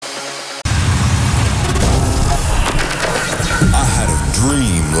I had a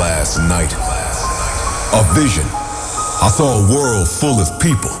dream last night. A vision. I saw a world full of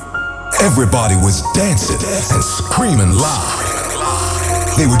people. Everybody was dancing and screaming loud.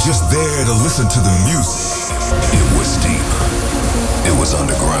 They were just there to listen to the music. It was deep. It was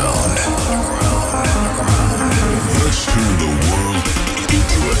underground. Let's turn the world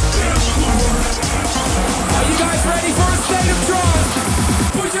into a dance floor. Are you guys ready for a state of trance?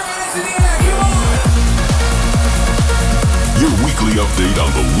 Put your hands in the air, come on! Your weekly update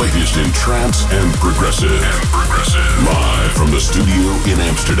on the latest in trance and progressive. Live from the studio in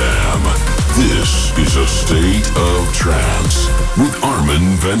Amsterdam. This is A State of Trance with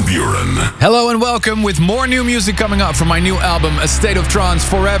Armin van Buuren. Hello and welcome with more new music coming up from my new album A State of Trance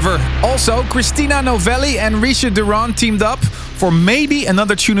Forever. Also, Christina Novelli and Risha Durant teamed up for maybe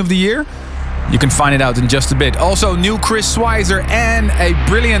another tune of the year. You can find it out in just a bit. Also, new Chris Schweizer and a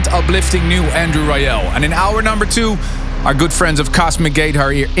brilliant, uplifting new Andrew Rayel. And in hour number 2, our good friends of Cosmic Gate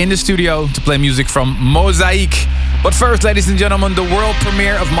are here in the studio to play music from Mosaic. But first, ladies and gentlemen, the world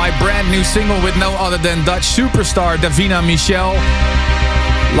premiere of my brand new single with no other than Dutch superstar Davina Michel.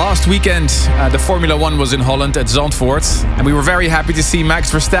 Last weekend, the Formula 1 was in Holland at Zandvoort, and we were very happy to see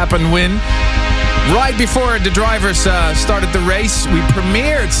Max Verstappen win. Right before the drivers started the race, we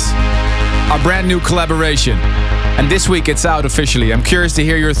premiered our brand new collaboration. And this week it's out officially. I'm curious to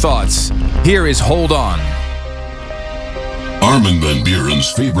hear your thoughts. Here is Hold On. Armin van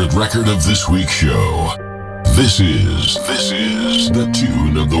Buuren's favorite record of this week's show. This is the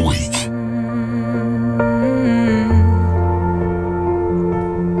tune of the week.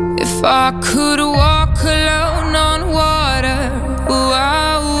 If I could walk alone on water, oh,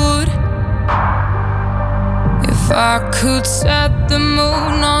 I would. If I could set the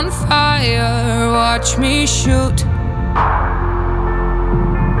moon on fire, watch me shoot.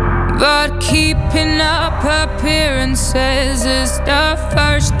 But keeping up appearances is the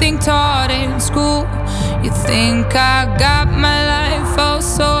first thing taught in school. You think I got my life all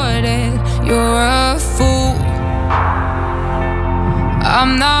sorted, you're a fool.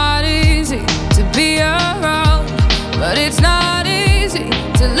 I'm not easy to be around, but it's not easy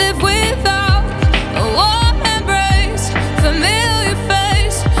to live without a warm embrace, familiar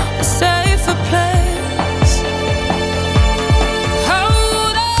face, a safer place.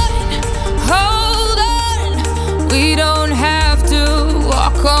 We don't have to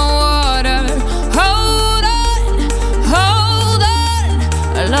walk on water. Hold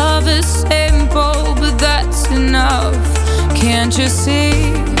on. Our love is simple, but that's enough. Can't you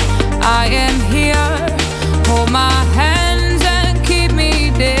see? I am here. Hold my hands and keep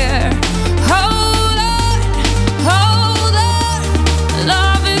me dear. Hold on.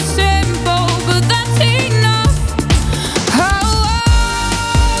 Love is simple, but that's enough.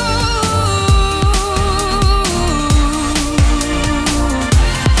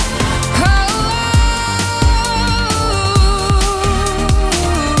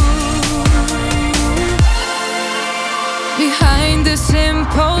 Behind the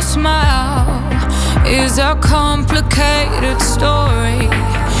simple smile is a complicated story,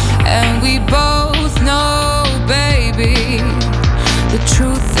 and we both know, baby, the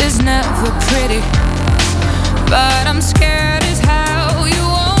truth is never pretty. But I'm scared as hell you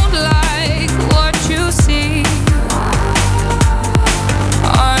won't like what you see.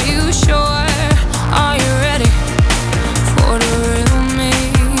 Are you sure? Are you ready for the real me?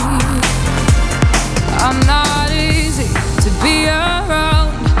 I'm not easy to be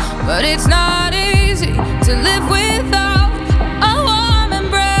around, but it's not easy to live without a warm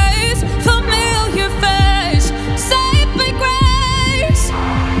embrace, familiar face, saving grace.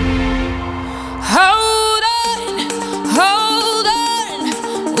 Hold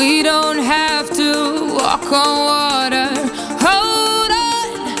on, we don't have to walk on water. Hold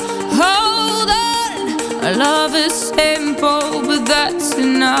on, our love is simple, but that's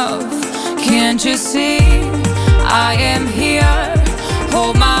enough. Can't you see? I am here.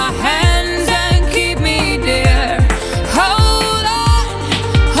 Hold my hands and keep me dear. Hold on.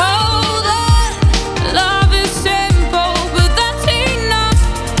 Love is simple, but that's enough.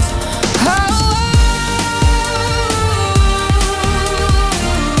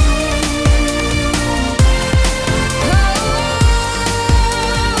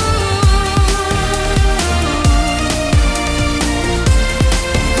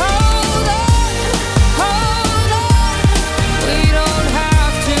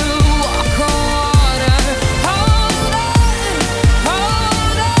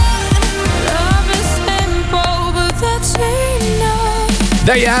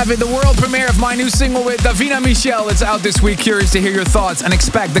 There you have it, the world premiere of my new single with Davina Michel. It's out this week. Curious to hear your thoughts and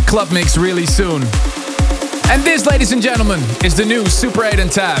expect the club mix really soon. And this, ladies and gentlemen, is the new Super 8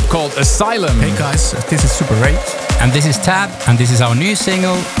 and Tab called Asylum. Hey guys, this is Super 8. And this is Tab, and this is our new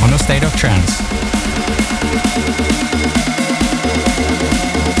single on A State of Trance.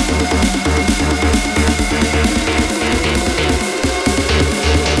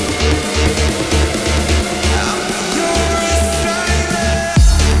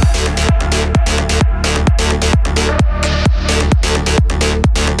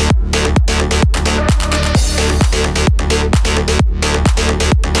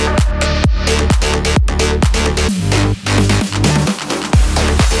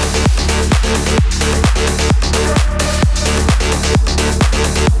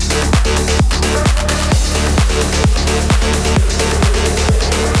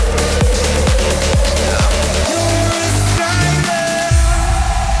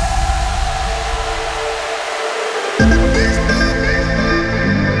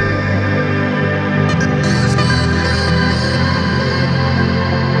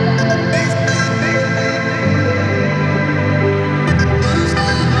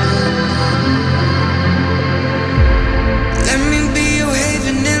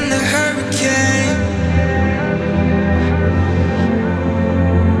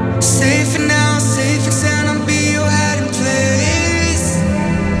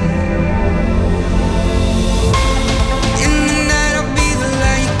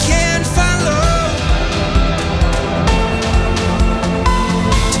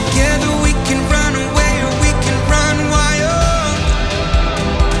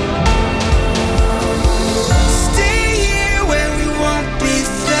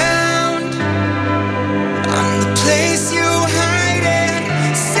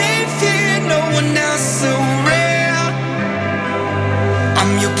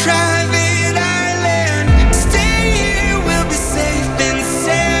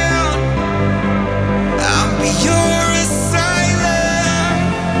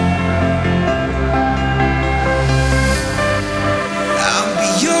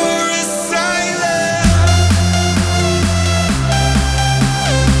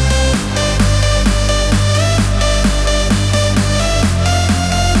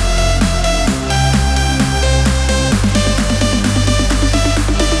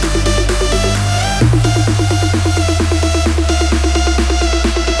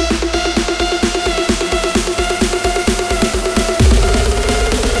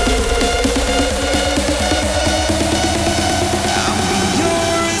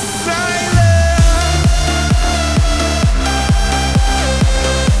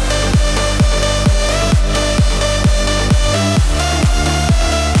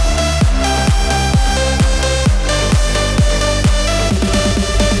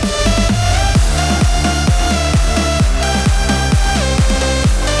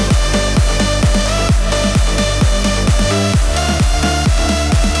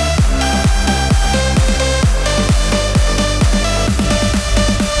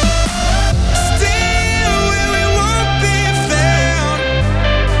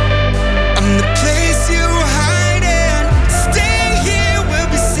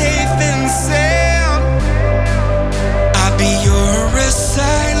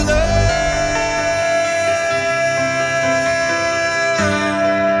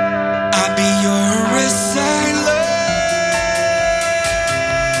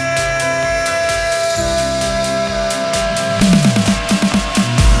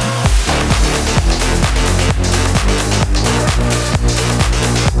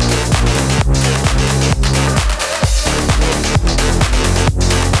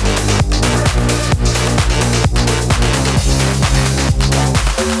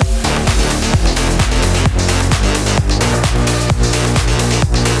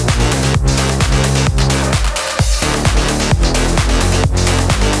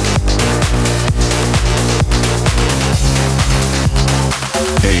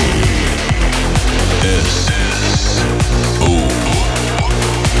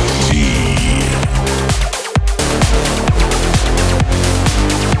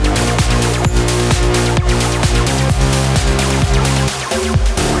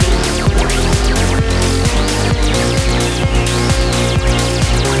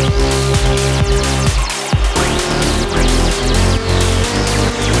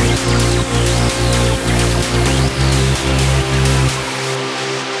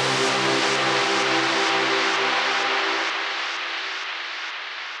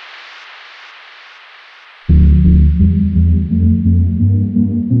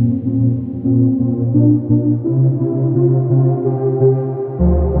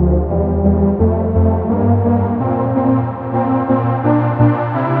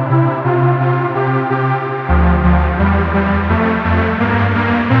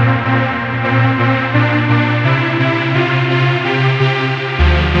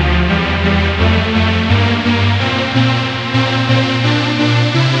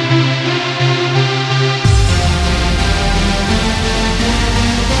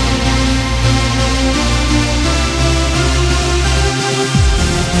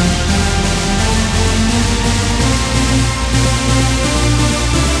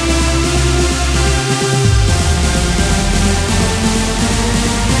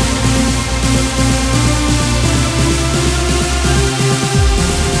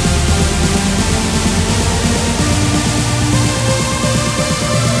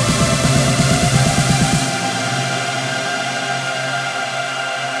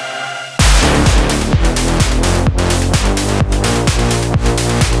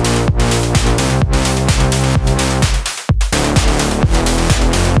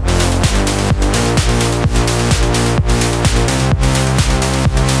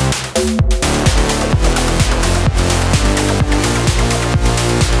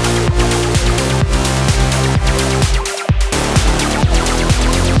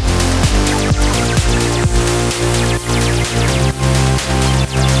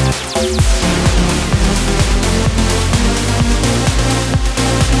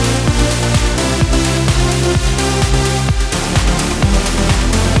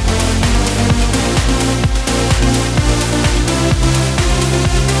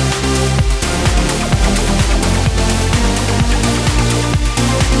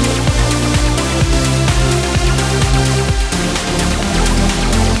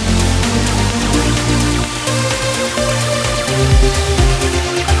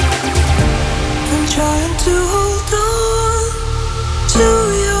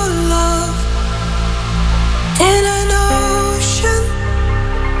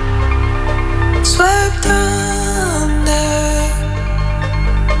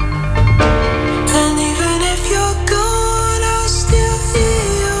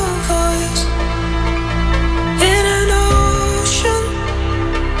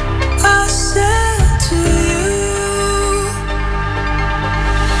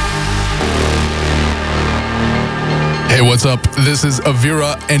 Hey, what's up? This is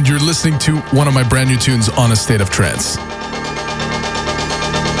Avira, and you're listening to one of my brand new tunes on A State of Trance.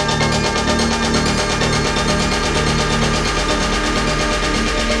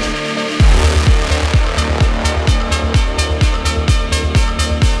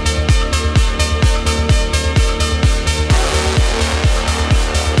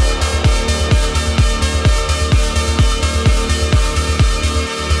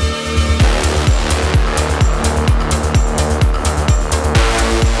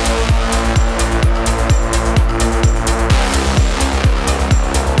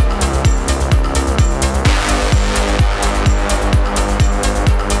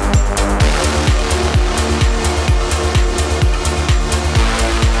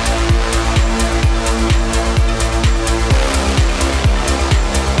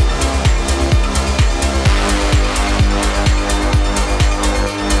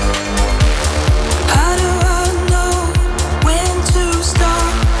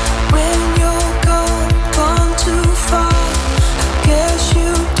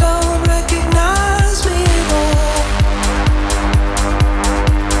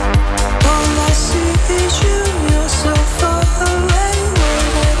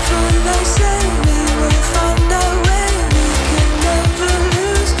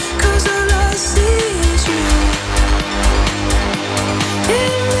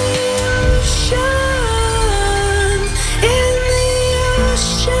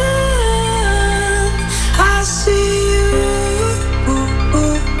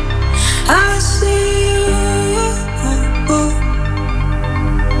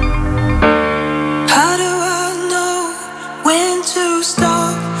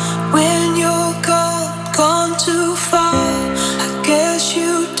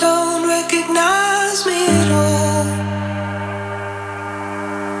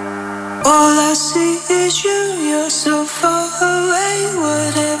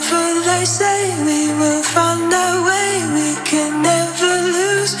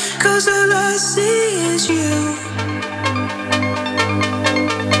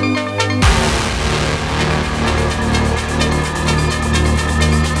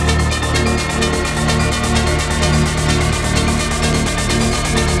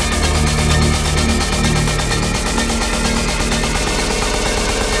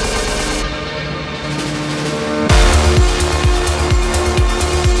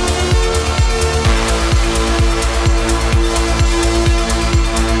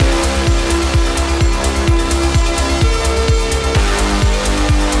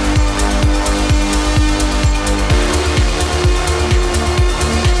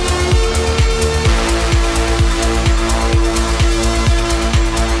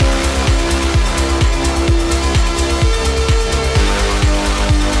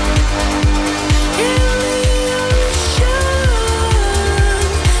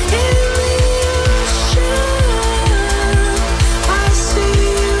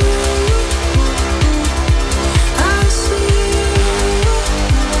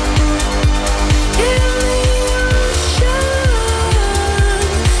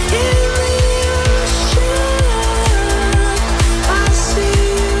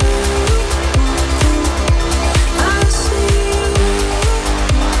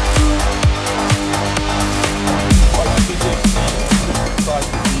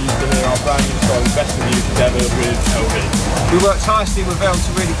 With Elle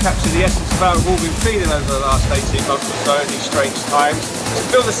to really capture the essence of how we've all been feeling over the last 18 months or so in these strange times. To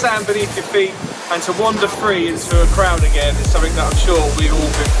feel the sand beneath your feet and to wander free into a crowd again is something that I'm sure we've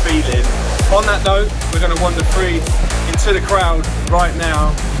all been feeling. On that note, we're going to wander free into the crowd right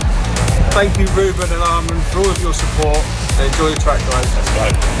now. Thank you, Ruben and Armand, for all of your support. Enjoy the track, guys. Let's go.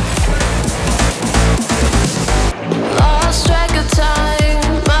 Lost track of time,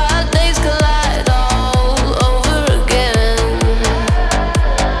 my days collide all over again.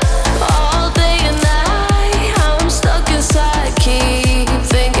 All day and night, I'm stuck inside, keep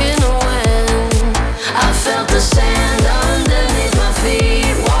thinking of when I felt the sand underneath my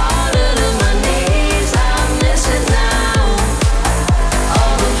feet, water to my knees. I miss it now.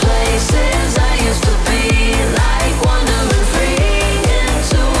 All the places I used to be, like wandering free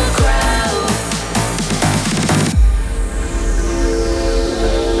into a crowd.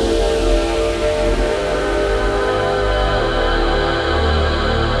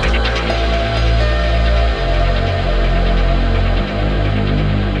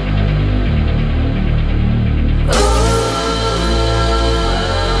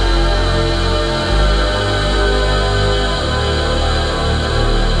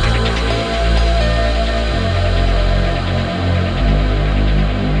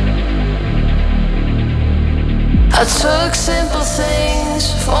 I took simple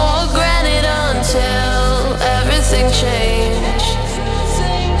things for granted until everything changed.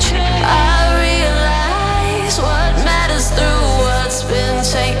 I realize what matters through what's been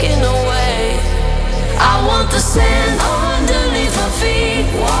taken away. I want the sand underneath my feet,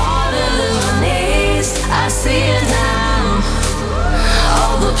 water to my knees. I see it now.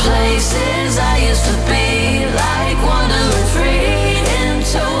 All the places I used to be, like wandering free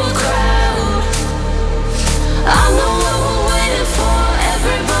into a crowd. I know what we're waiting for.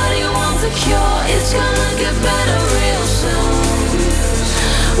 Everybody wants a cure. It's gonna get better real soon.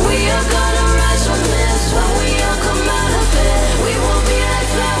 We are gonna rise from this. When we all come out of it, we won't be like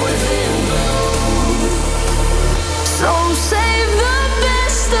flowers in bloom. So save the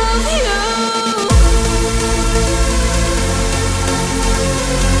best of you.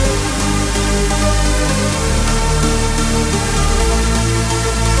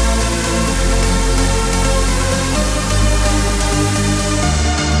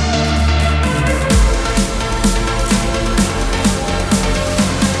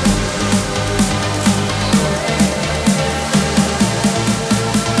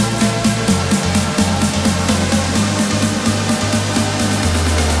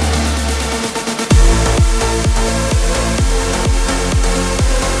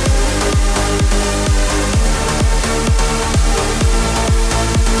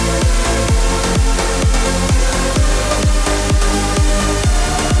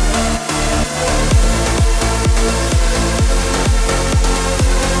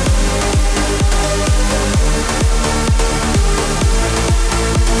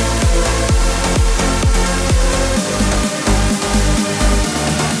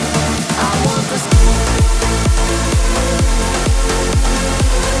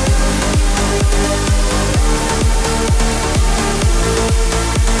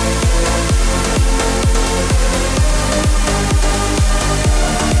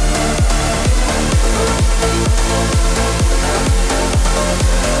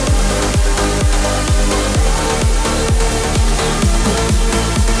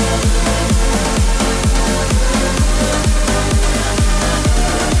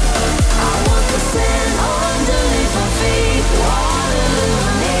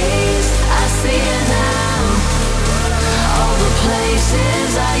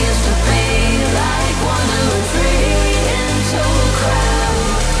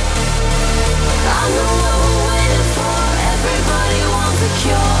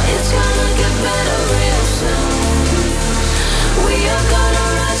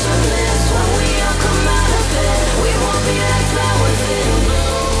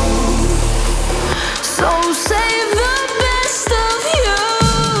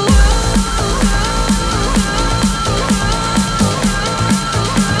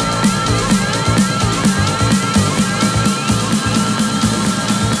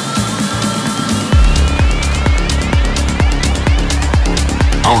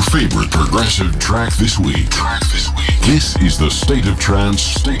 Our favorite progressive track this week. This is the State of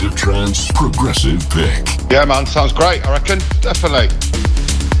Trance Progressive Pick. Yeah, man, sounds great, I reckon. Definitely.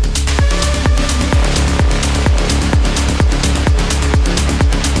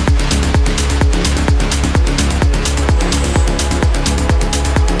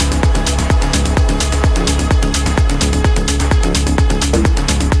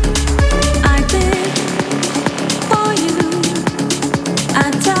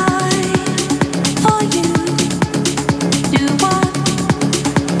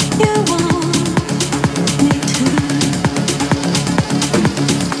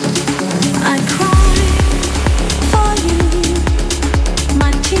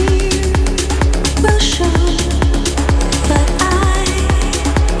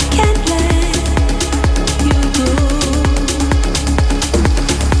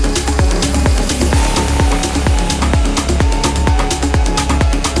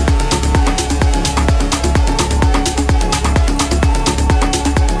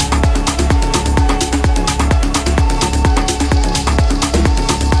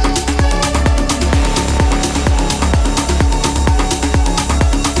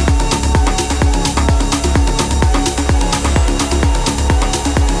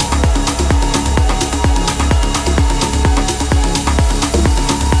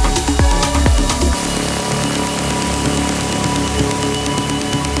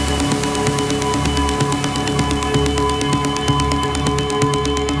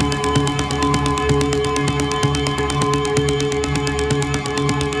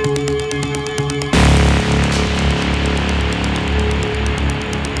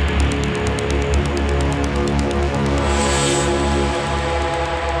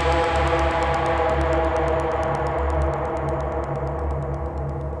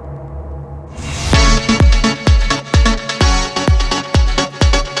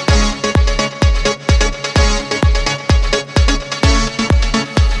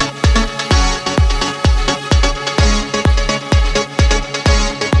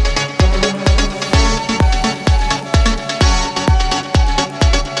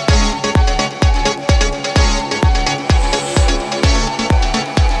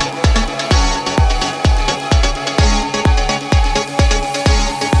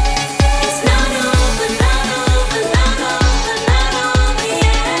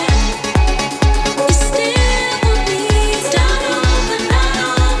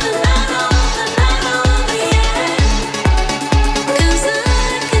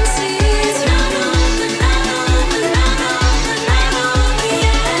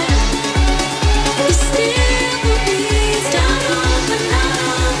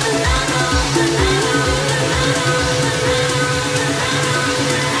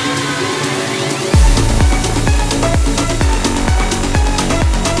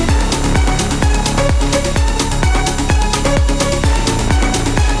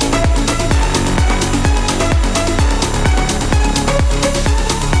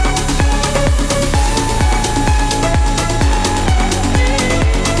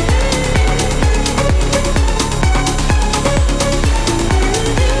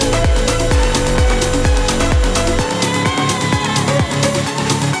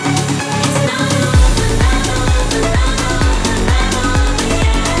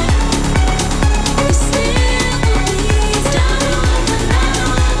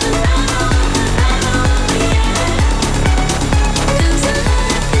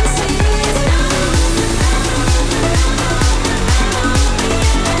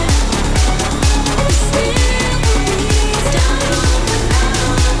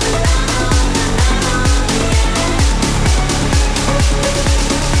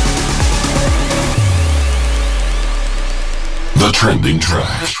 Trending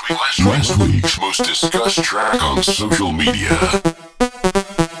track. Last week's most discussed track on social media.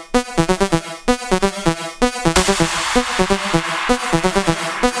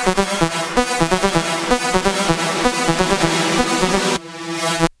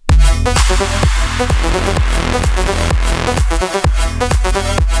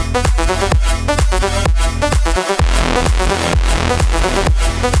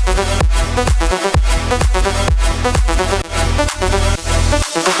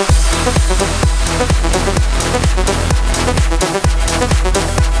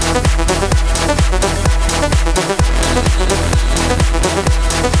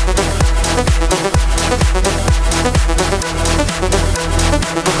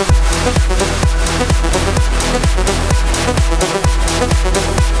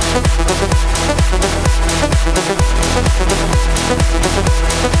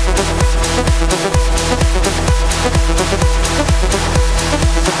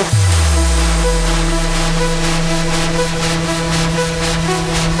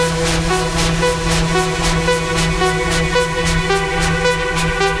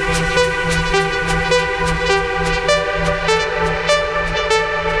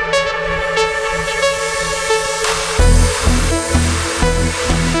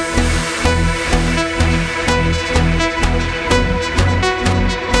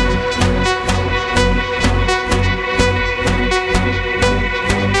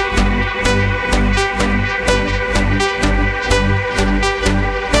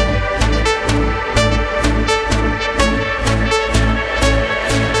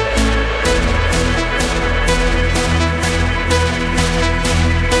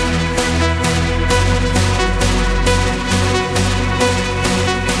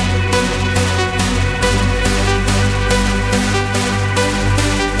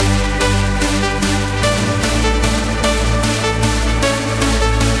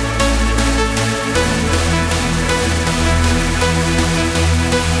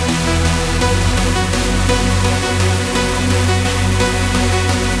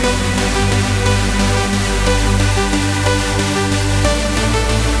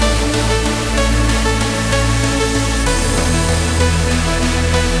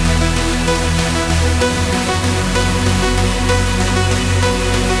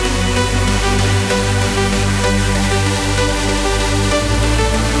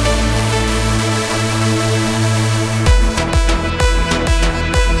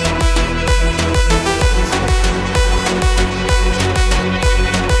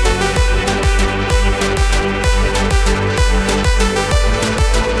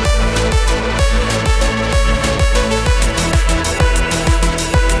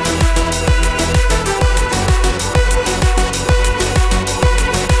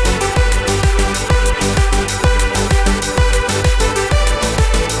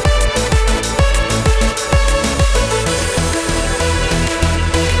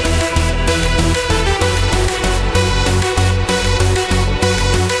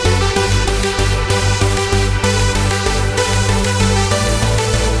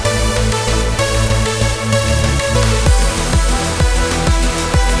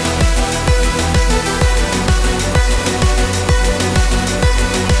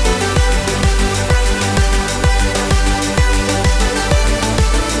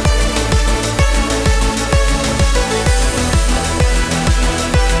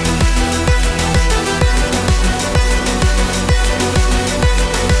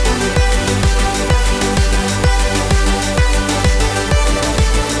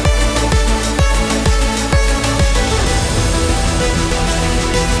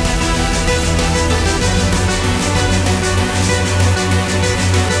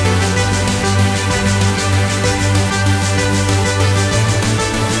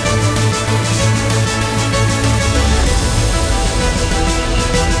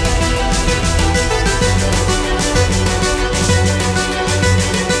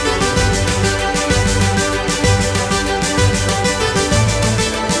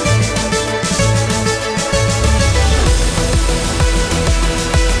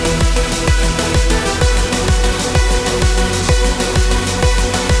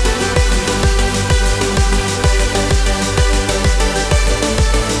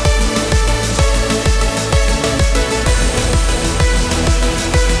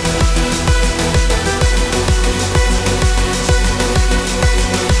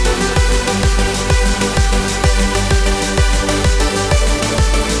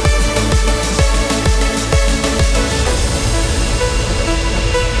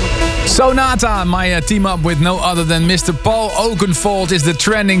 Sonata, my team up with no other than Mr. Paul Oakenfold is the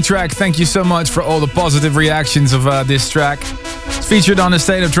trending track. Thank you so much for all the positive reactions of this track. featured on A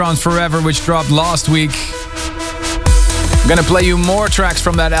State of Trance Forever, which dropped last week. I'm gonna play you more tracks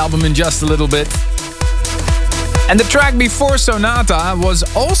from that album in just a little bit. And the track before Sonata was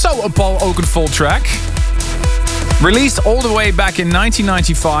also a Paul Oakenfold track. Released all the way back in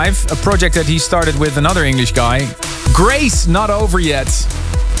 1995, a project that he started with another English guy. Grace, Not Over Yet,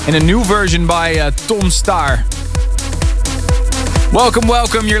 in a new version by Tom Staar. Welcome,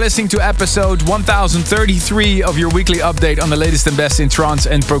 welcome. You're listening to episode 1033 of your weekly update on the latest and best in trance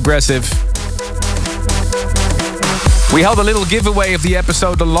and progressive. We held a little giveaway of the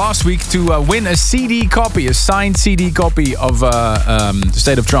episode last week to win a CD copy, a signed CD copy of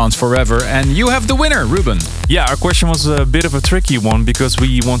State of Trance Forever. And you have the winner, Ruben. Yeah, our question was a bit of a tricky one because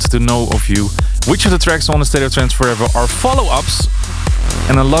we wanted to know of you which of the tracks on the State of Trance Forever are follow-ups.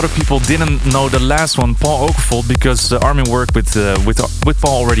 And a lot of people didn't know the last one, Paul Oakenfold, because Armin worked with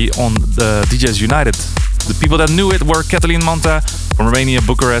Paul already on the DJs United. The people that knew it were Katalin Manta from Romania,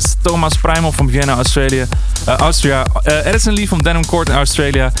 Bucharest, Thomas Primal from Vienna, Austria, Edison Lee from Denham Court in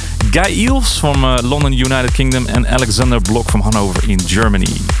Australia, Guy Eels from London, United Kingdom, and Alexander Block from Hanover in Germany.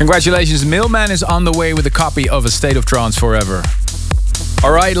 Congratulations, Mailman is on the way with a copy of A State of Trance Forever.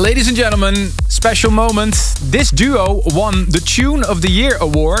 Alright, ladies and gentlemen, special moment. This duo won the Tune of the Year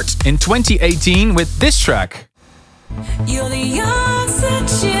award in 2018 with this track. You're the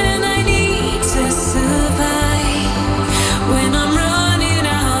oxygen I need to survive. When I'm running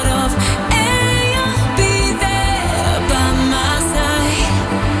out of air, you'll be there by my side.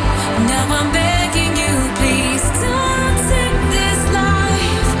 Now I'm begging you, please don't take this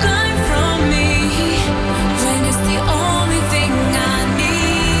lifeline from me. When it's the only thing I need.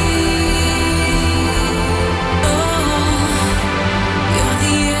 Oh, you're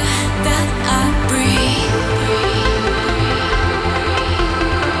the air that I breathe.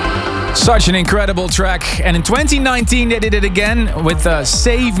 Such an incredible track. And in 2019 they did it again with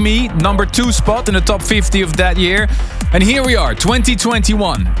Save Me, number 2 spot in the top 50 of that year. And here we are,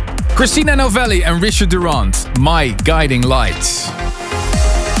 2021. Christina Novelli and Richard Durand, My Guiding Light.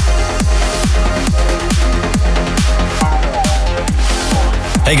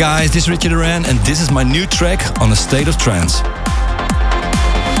 Hey guys, this is Richard Durand and this is my new track on A State of Trance.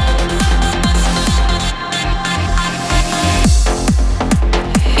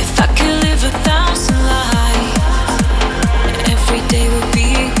 Day will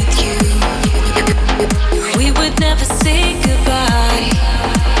be with you. We would never say goodbye.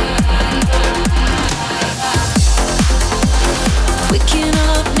 Waking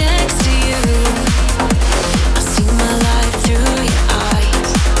up next to you, I see my life through your eyes.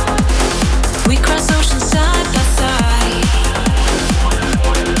 We cross oceans side by side.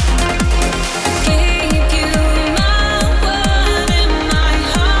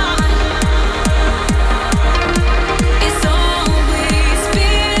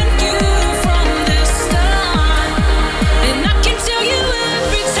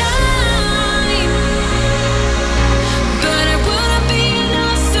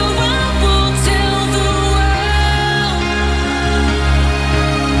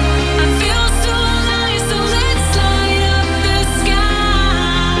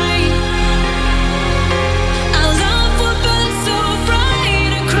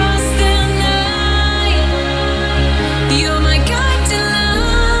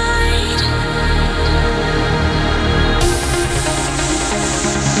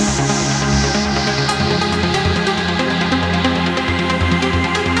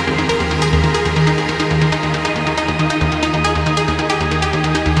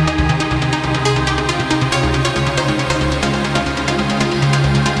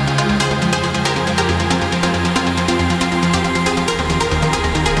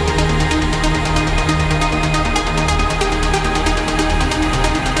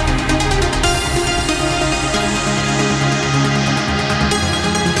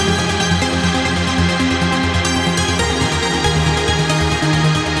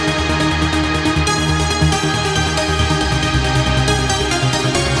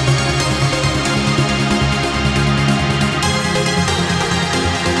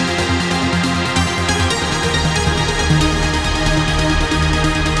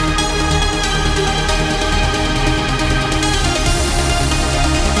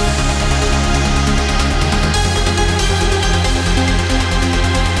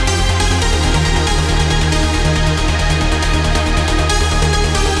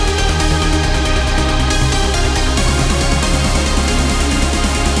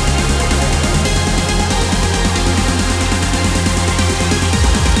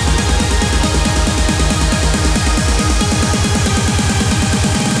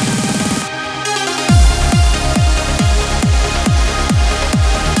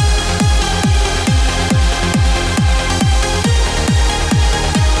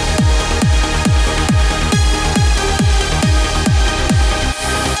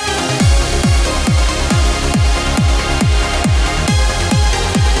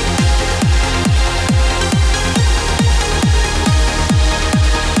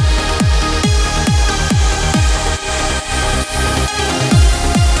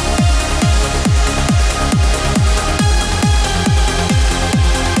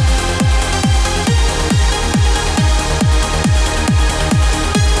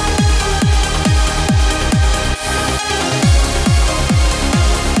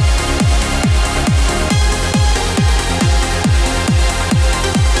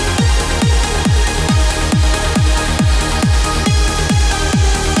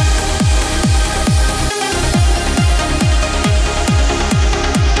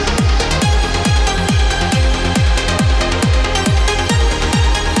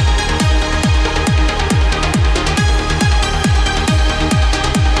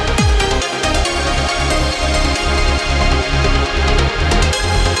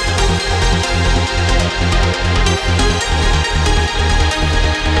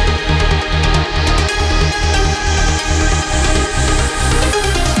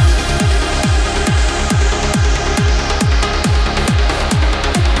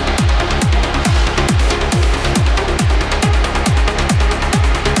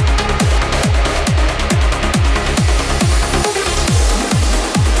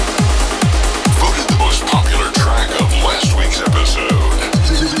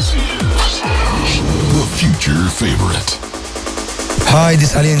 Hi, this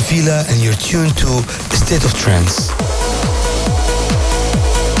is Alien Fila, and you're tuned to A State of Trance.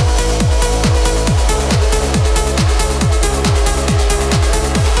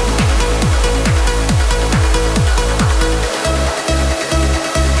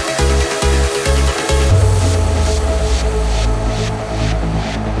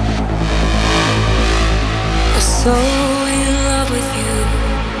 So in love with you,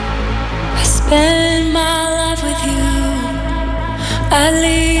 I spend my life with you. At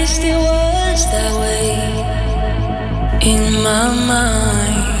least it was that way in my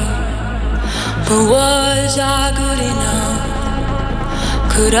mind. But was I good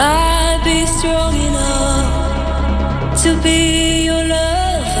enough? Could I be strong enough to be your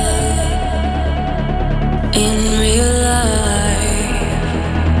lover in real life?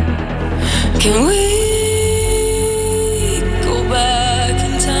 Can we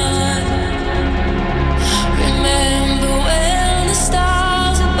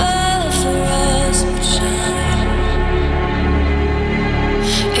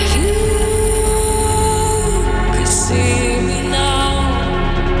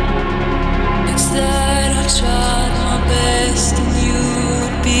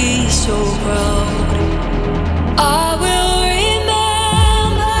so proud. I will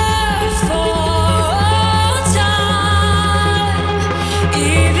remember for all time.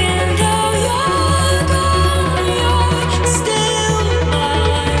 Even though you're gone, you're still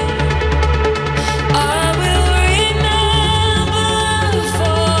mine. I will remember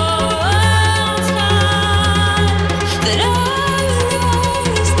for all time that I will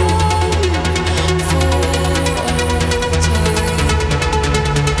always love for all time.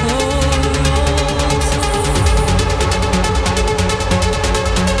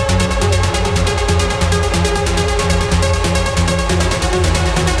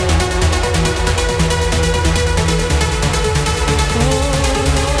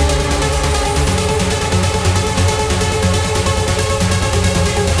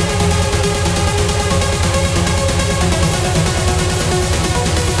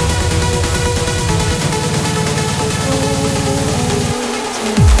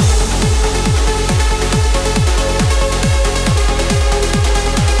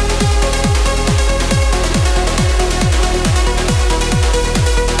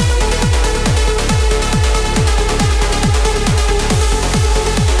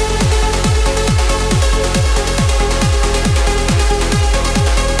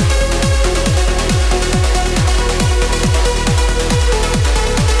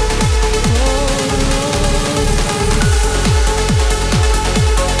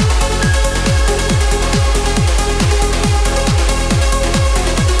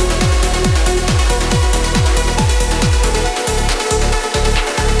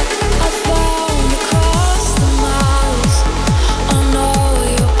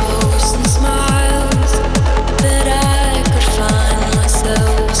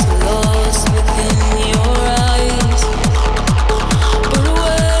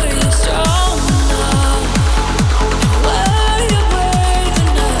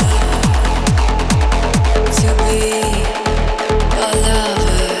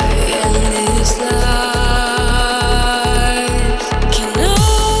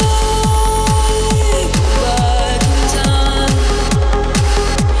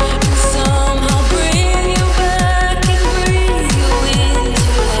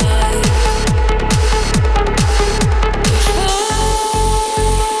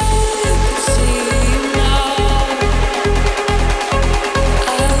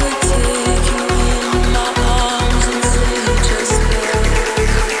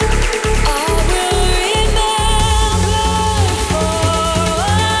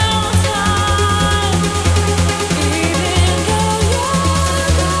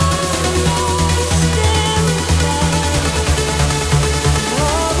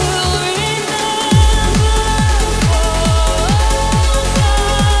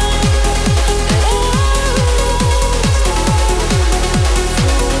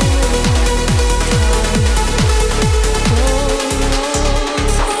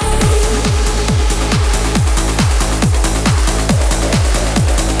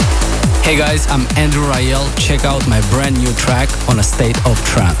 Hey guys, I'm Andrew Rayel. Check out my brand new track on A State of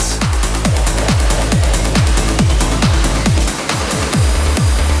Trance.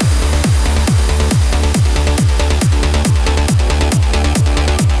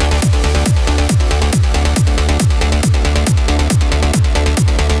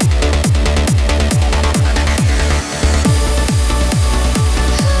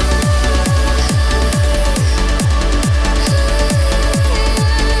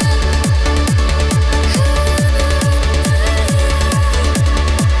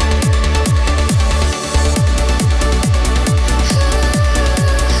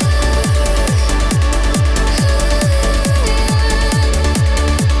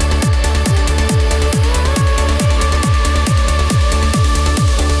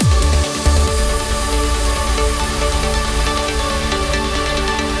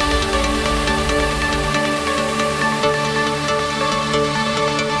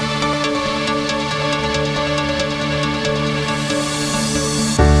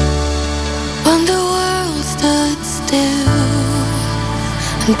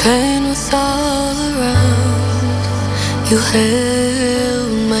 When pain was all around, you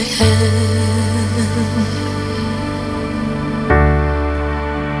held my hand,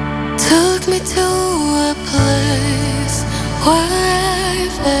 took me to a place where I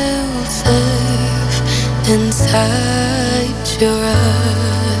felt safe inside your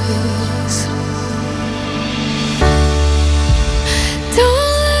eyes. Don't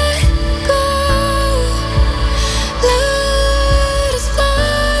let go, let us fly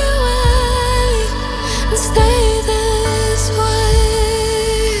away and stay this way.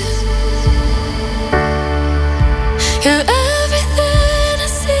 You're everything I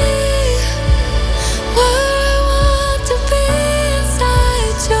see, where I want to be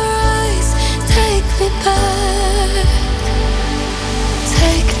inside your eyes. Take me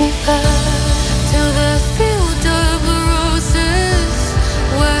back to the field of roses,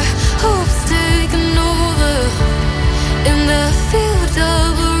 where hope's taken over. In the field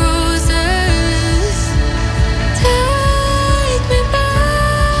of roses, take me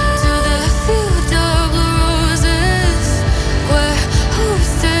back to the field of roses, where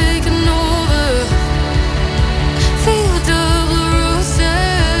hope's taken over. Field of roses,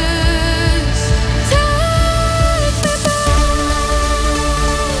 take me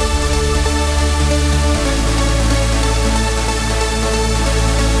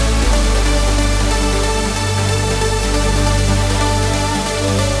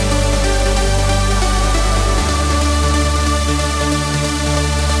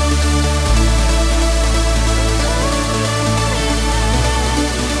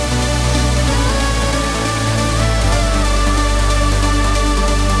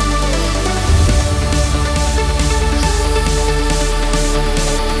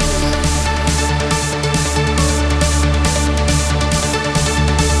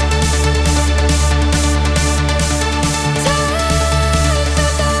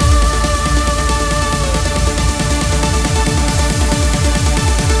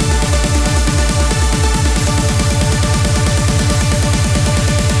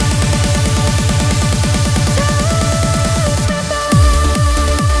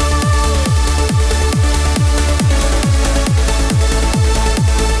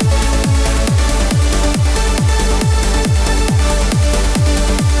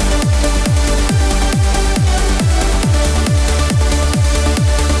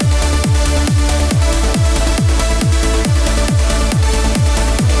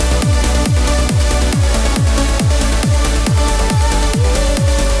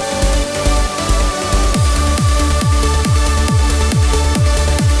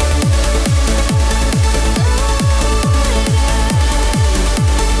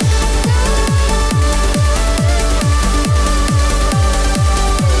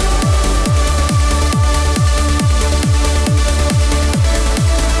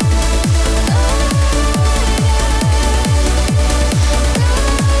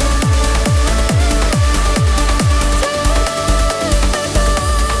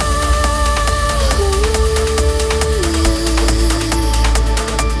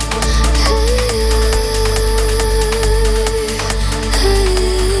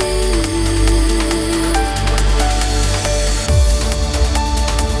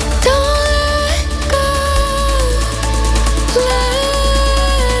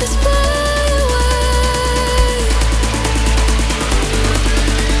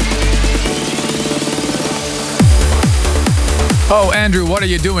Oh, Andrew, what are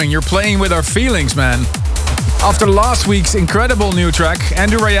you doing? You're playing with our feelings, man. After last week's incredible new track,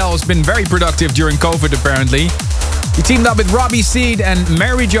 Andrew Rayel has been very productive during COVID, apparently. He teamed up with Robbie Seed and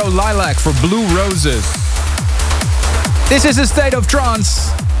Mary Jo Lilac for Blue Roses. This is A State of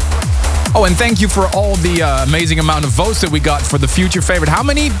Trance. Oh, and thank you for all the amazing amount of votes that we got for the future favorite. How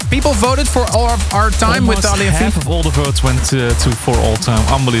many people voted for all of our time Almost with Ali and half of all the votes went to For All Time.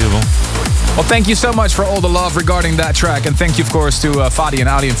 Unbelievable. Well, thank you so much for all the love regarding that track. And thank you, of course, to Fadi and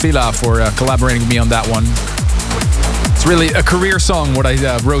Ali and Fila for collaborating with me on that one. It's really a career song, what I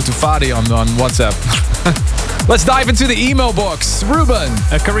wrote to Fadi on WhatsApp. Let's dive into the email box. Ruben.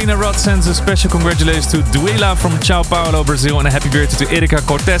 Karina Rod sends a special congratulations to Duela from Sao Paulo, Brazil. And a happy birthday to Erika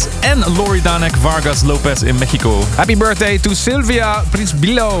Cortez and Lori Danek Vargas Lopez in Mexico. Happy birthday to Sylvia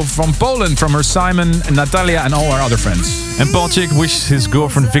Prisbilo from Poland, from her Simon, Natalia, and all our other friends. And Paul Chick wishes his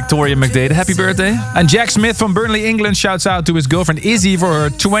girlfriend Victoria McDade a happy birthday. And Jack Smith from Burnley, England shouts out to his girlfriend Izzy for her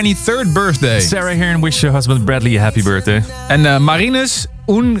 23rd birthday. Sarah Hearn wishes her husband Bradley a happy birthday. And Marinus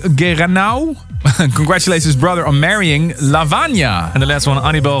Ungeranau congratulates his brother on marrying Lavanya. And the last one,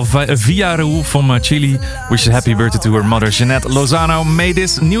 Anibal Villaru from Chile, wishes happy birthday to her mother, Jeanette Lozano. May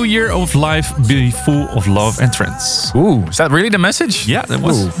this new year of life be full of love and trends. Ooh, is that really the message? Yeah, that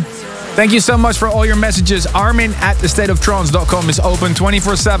was. Ooh. Thank you so much for all your messages. Armin@thestateoftrance.com is open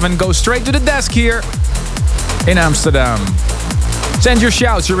 24/7. Go straight to the desk here in Amsterdam. Send your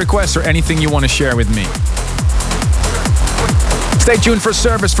shouts, your requests, or anything you want to share with me. Stay tuned for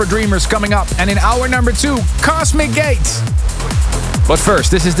Service for Dreamers coming up. And in hour number 2, Cosmic Gate. But first,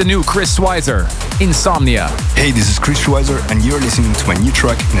 this is the new Chris Schweizer, Insomnia. Hey, this is Chris Schweizer, and you're listening to my new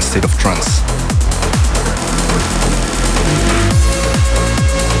track, In a State of Trance.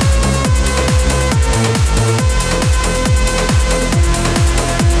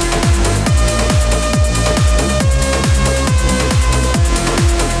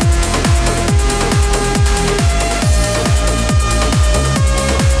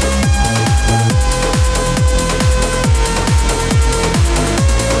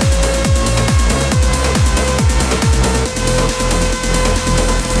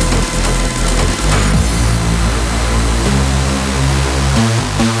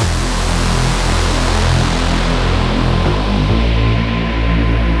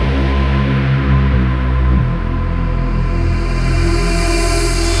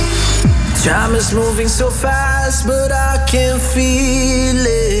 Time is moving so fast, but I can feel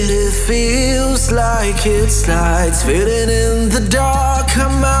it. It feels like it slides, fading in the dark,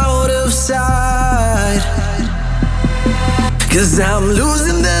 I'm out of sight. 'Cause I'm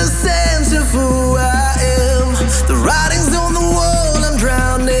losing the sense of who I am. The writing's on the wall, I'm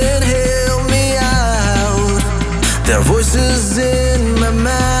drowning, help me out. There are voices in my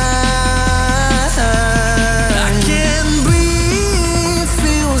mind.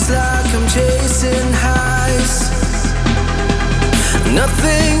 Chasing highs,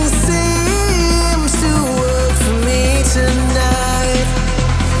 nothing seems to work for me tonight.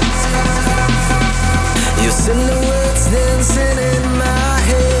 Your silhouette's dancing in my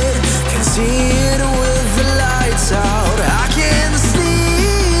head, can see it with the lights out. I can't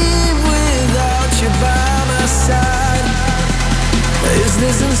sleep without you by my side. Is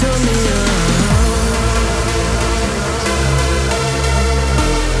this insomnia?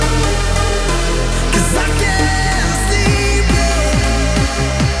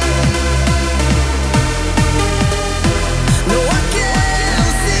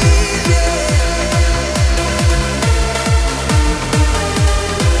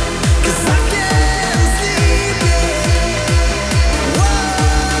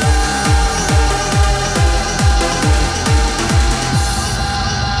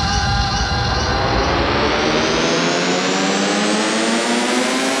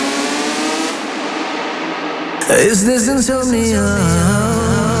 Is this insomnia?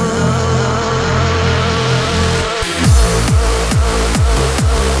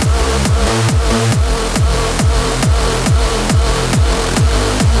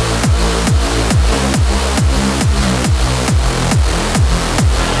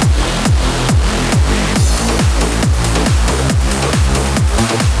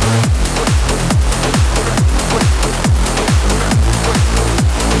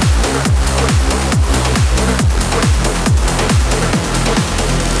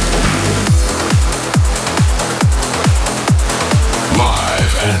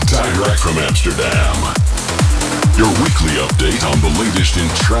 From Amsterdam, your weekly update on the latest in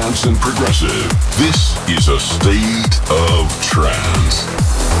trance and progressive. This is a State of Trance.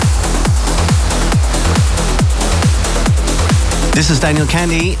 This is Daniel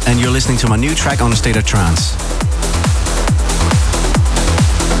Candy, and you're listening to my new track on A State of Trance.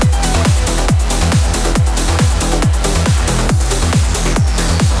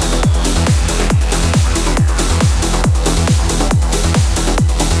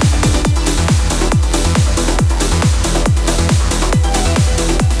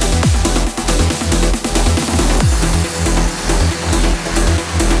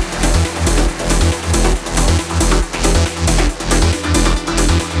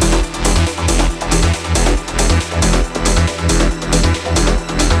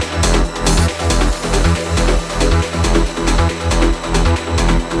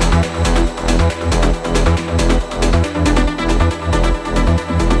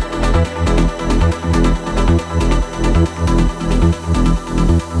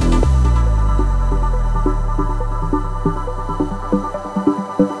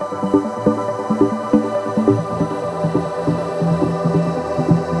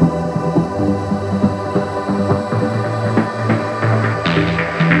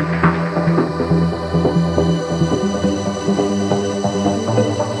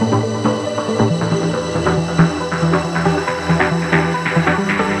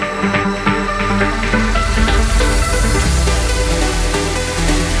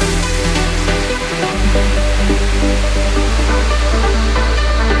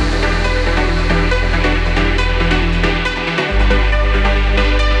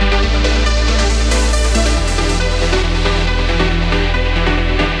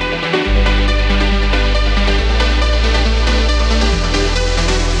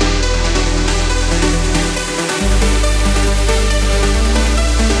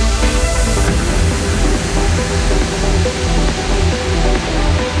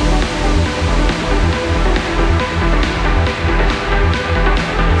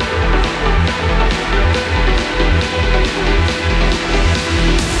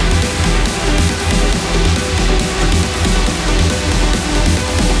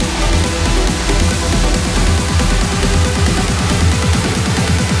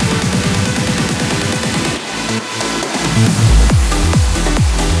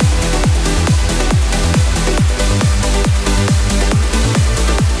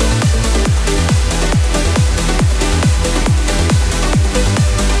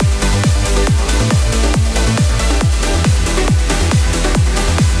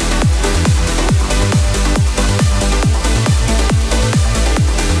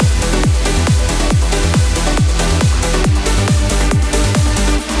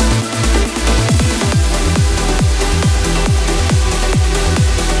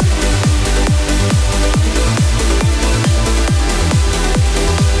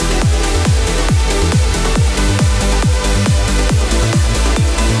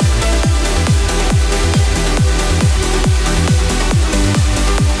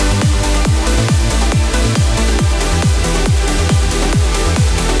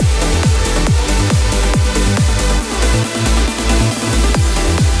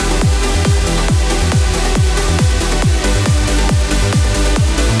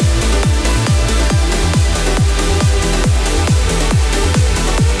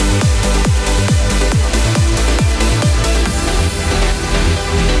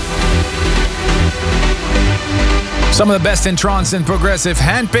 Some of the best in trance and progressive,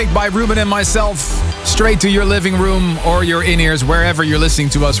 handpicked by Ruben and myself, straight to your living room or your in-ears, wherever you're listening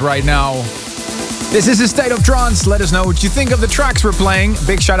to us right now. This is A State of Trance. Let us know what you think of the tracks we're playing.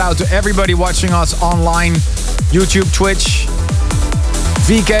 Big shout out to everybody watching us online, YouTube, Twitch,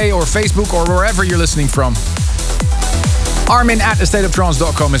 VK or Facebook or wherever you're listening from.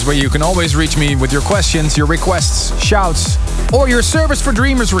 Armin@astateoftrance.com is where you can always reach me with your questions, your requests, shouts, or your Service for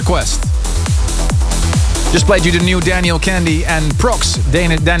Dreamers request. Just played you the new Daniel Kandi and Prox,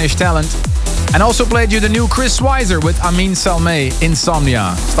 Danish talent. And also played you the new Chris Weiser with Amin Salmeh,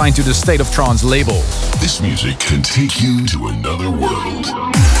 Insomnia, signed to the State of Trance label. This music can take you to another world.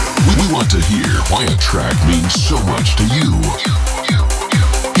 We want to hear why a track means so much to you.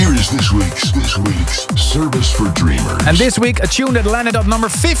 Here is this week's Service for Dreamers. And this week, a tune that landed at number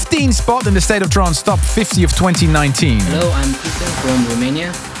 15 spot in the State of Trance Top 50 of 2019. Hello, I'm Peter from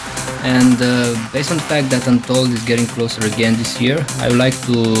Romania. And based on the fact that Untold is getting closer again this year, I would like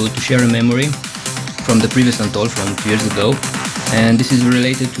to share a memory from the previous Untold from 2 years ago. And this is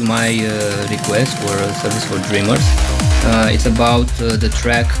related to my request for Service for Dreamers. It's about the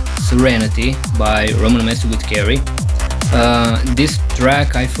track Serenity by Roman Messi with Carey. This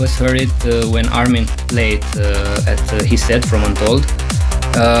track, I first heard it when Armin played at his set from Untold.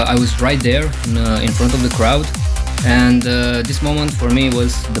 I was right there in front of the crowd. And this moment for me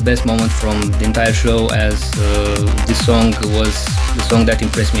was the best moment from the entire show, as this song was the song that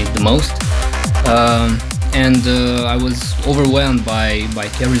impressed me the most. And I was overwhelmed by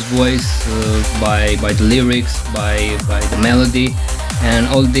Carey's voice, by the lyrics, by the melody, and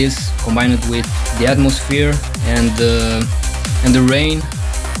all this combined with the atmosphere and the rain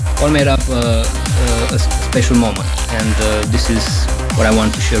all made up a special moment. And this is what I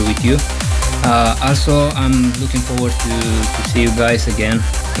want to share with you. Also, I'm looking forward to see you guys again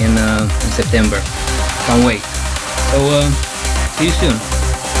in September. Can't wait. So, see you soon.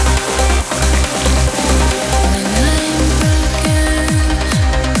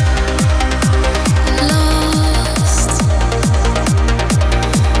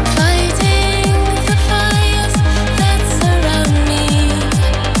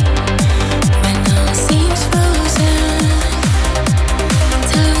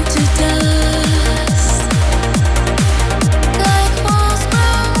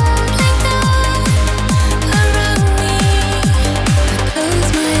 Close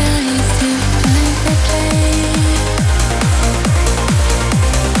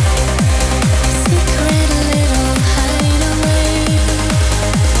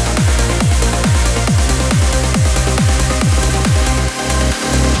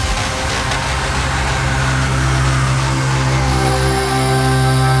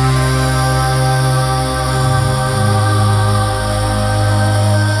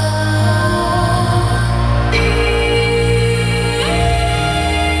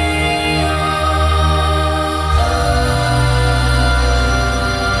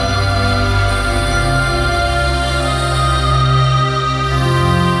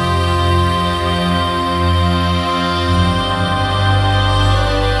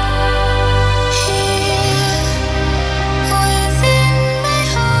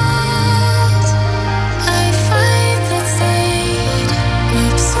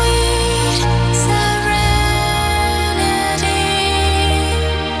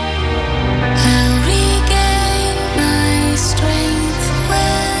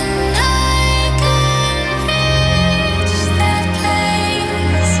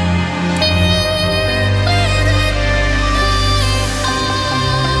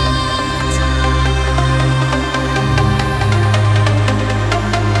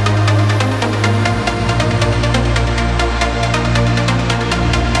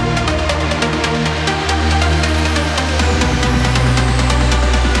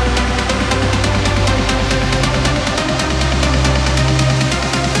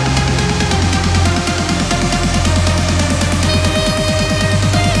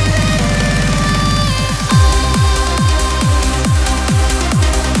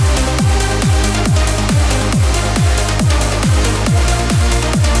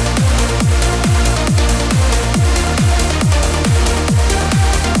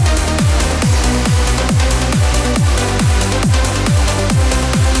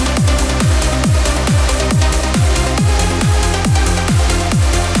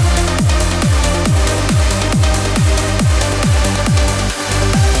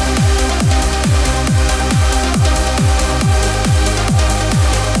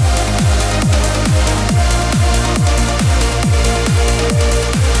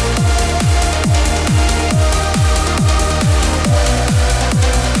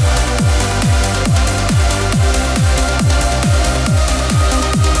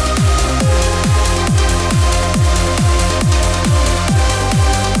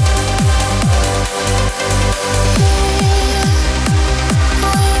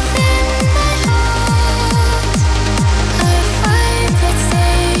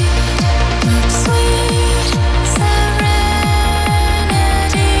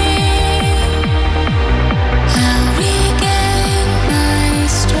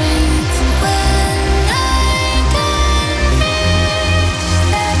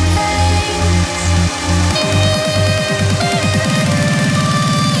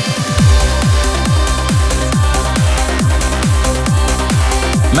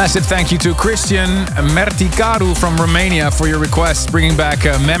Massive thank you to Christian Mertikaru from Romania for your request, bringing back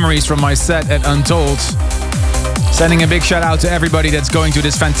memories from my set at Untold. Sending a big shout out to everybody that's going to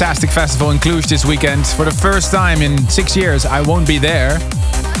this fantastic festival in Cluj this weekend. For the first time in 6 years, I won't be there,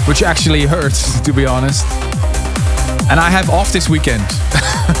 which actually hurts, to be honest. And I have off this weekend.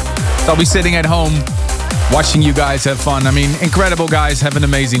 So I'll be sitting at home watching you guys have fun. I mean, incredible guys, have an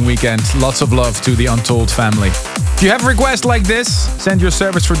amazing weekend. Lots of love to the Untold family. If you have a request like this, send your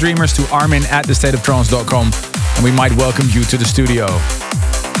service for dreamers to armin@thestateoftrance.com and we might welcome you to the studio.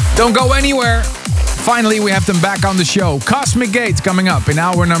 Don't go anywhere. Finally, we have them back on the show. Cosmic Gate coming up in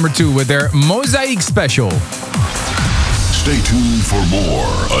hour number 2 with their Mosaic special. Stay tuned for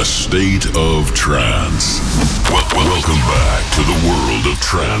more A State of Trance. Welcome back to the world of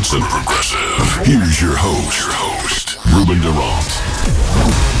trance and progressive. Here's your host, Ruben Durant.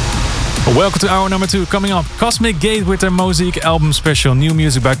 Welcome to hour number 2. Coming up, Cosmic Gate with their Mosaic album special. New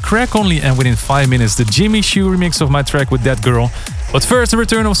music by Craig Only, and within 5 minutes, the Jimmy Choo remix of my track with That Girl. But first, the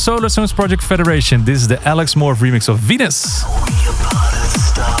return of Solar Stones Project Federation. This is the Alex Morph remix of Venus.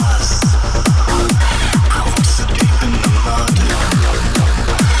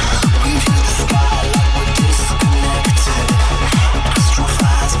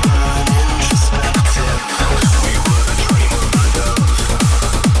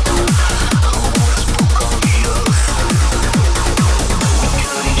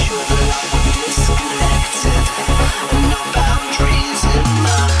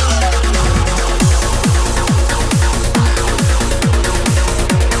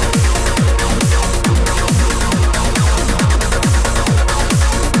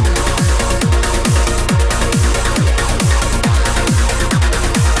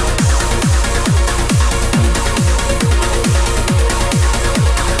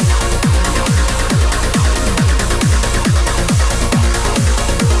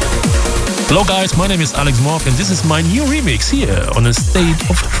 Hello guys, my name is Alex Morph and this is my new remix here on A State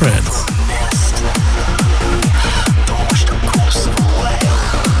of Trance.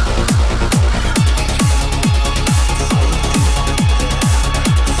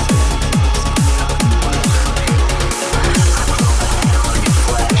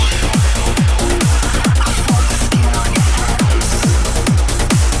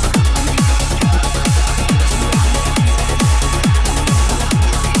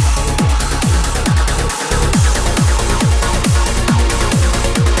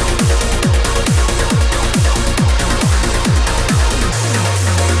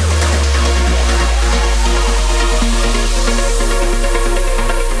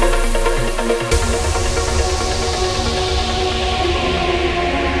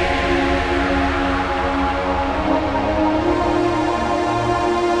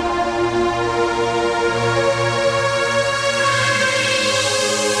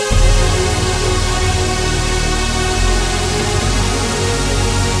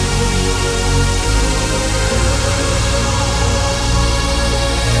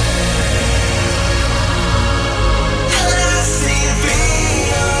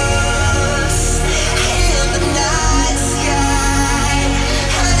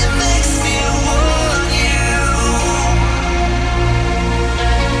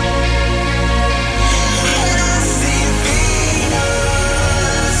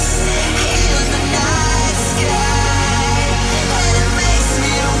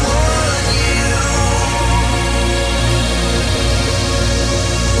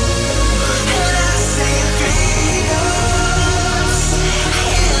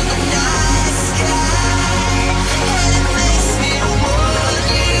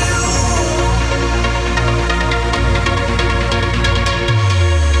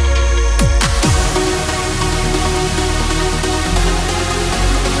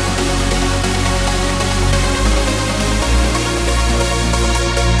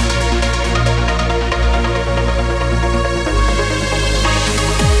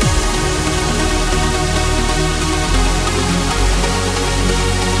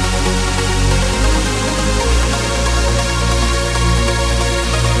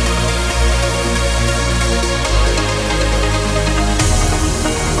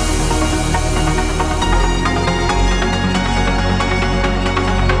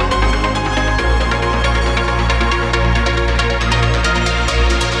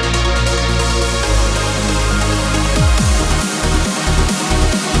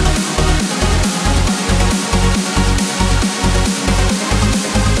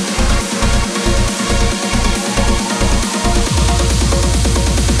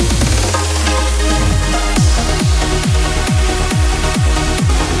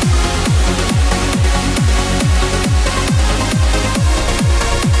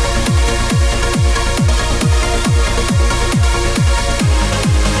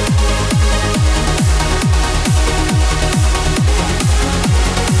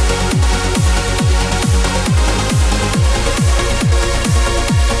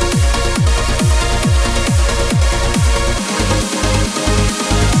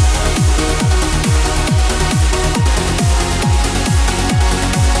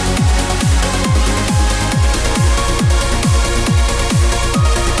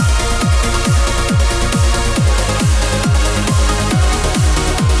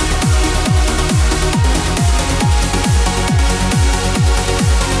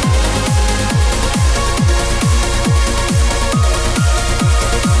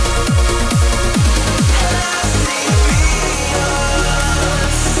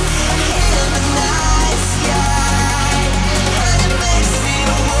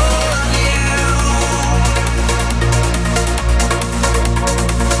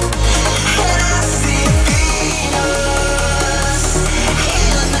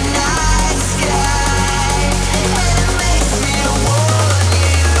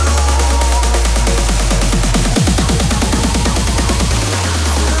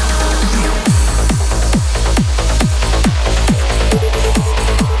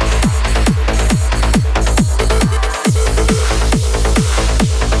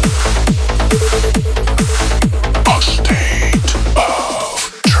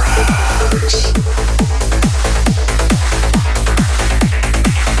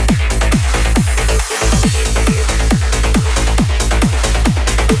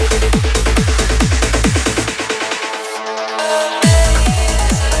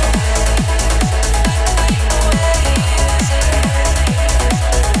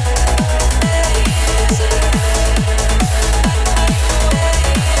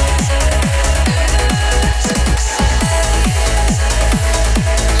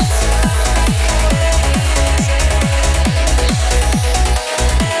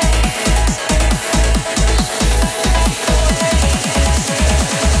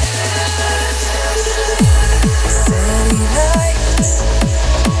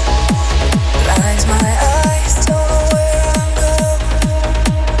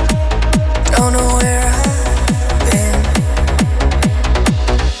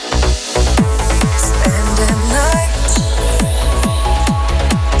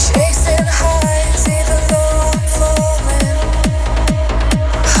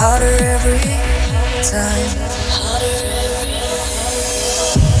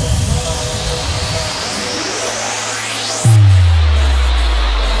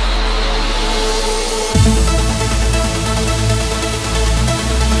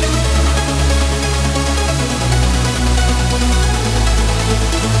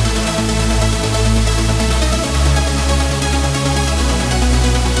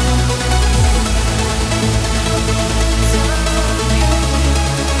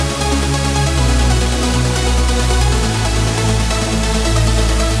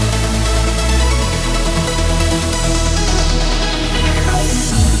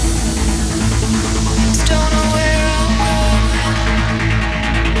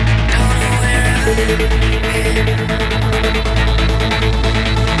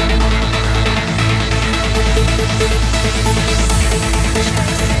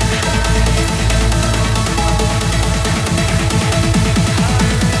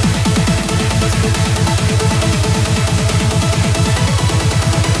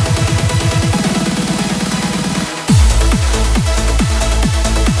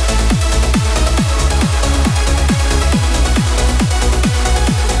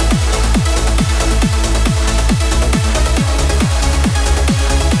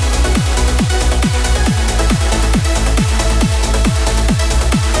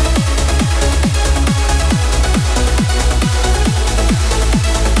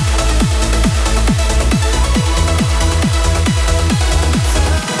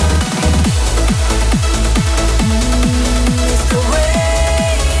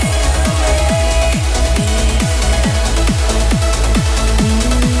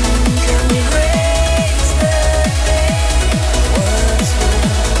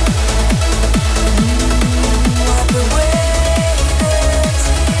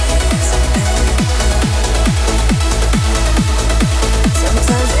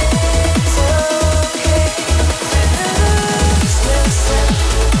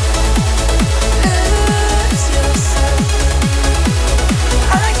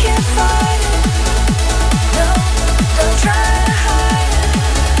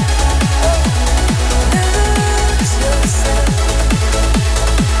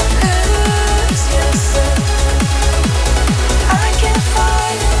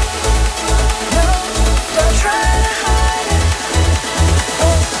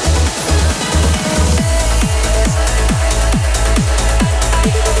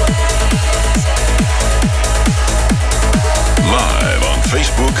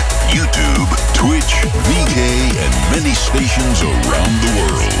 many stations around the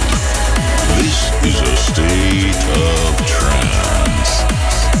world. This is a state of trance.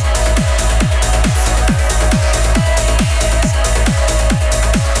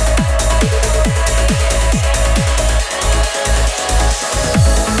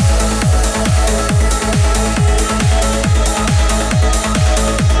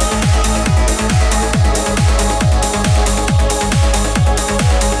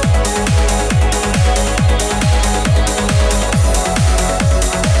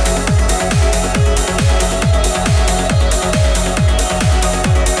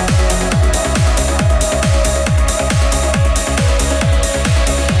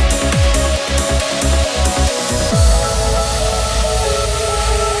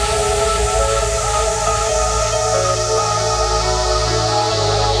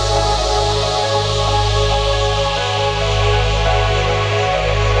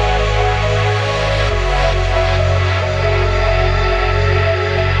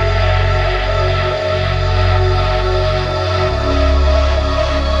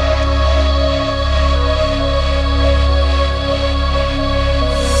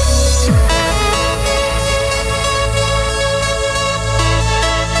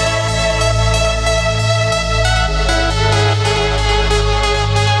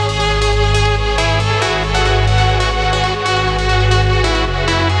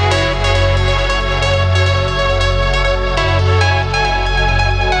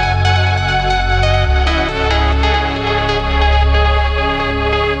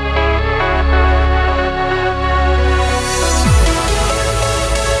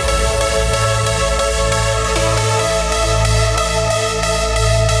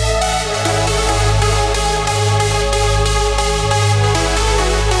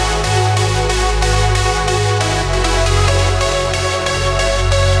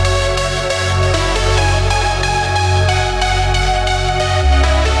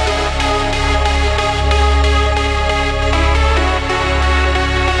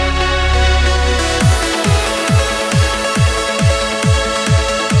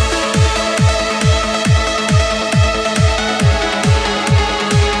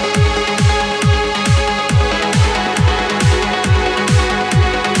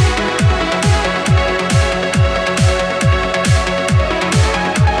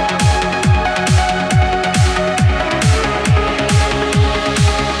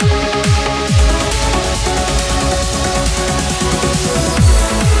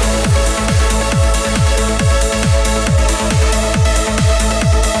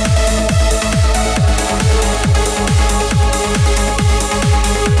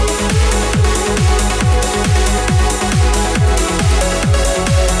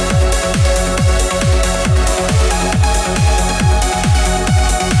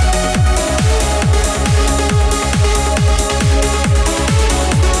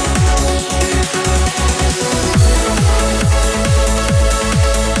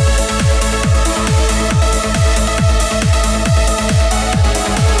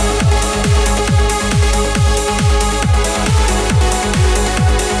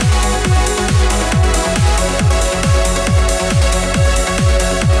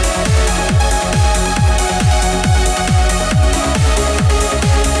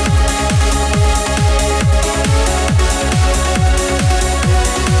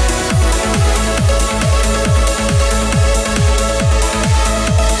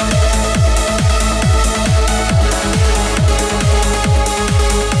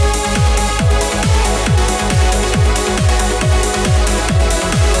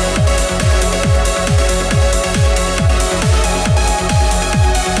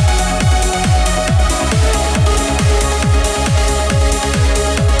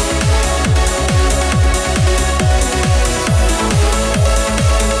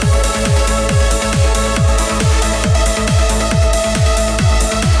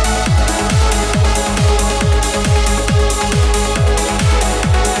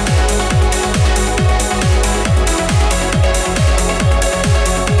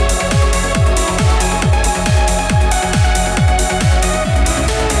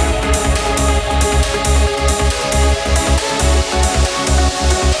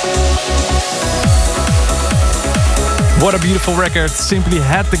 What a beautiful record. Simply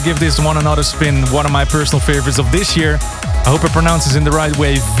had to give this one another spin. One of my personal favorites of this year. I hope I pronounce this in the right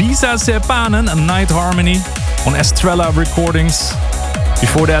way. Visa Sepanen, a Night Harmony on Estrella Recordings.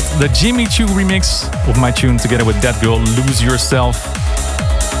 Before that, the Jimmy Choo remix of my tune together with that girl, Lose Yourself.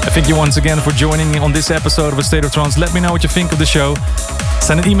 I thank you once again for joining me on this episode of A State of Trance. Let me know what you think of the show.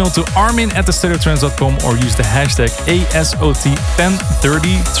 Send an email to armin@astateoftrance.com or use the hashtag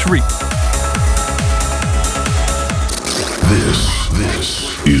ASOT1033.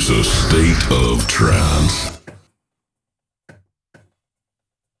 This is a state of trance.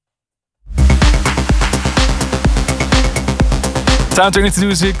 Time to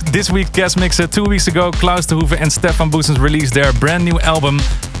introduce this week's guest mixer. 2 weeks ago, Klaus de Hoeve en Stefan Boesens released their brand new album.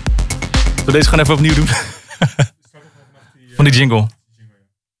 Zullen deze gewoon even opnieuw doen? Van die jingle.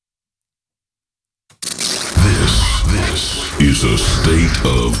 This is a state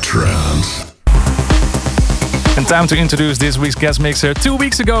of trance. And time to introduce this week's guest mixer. 2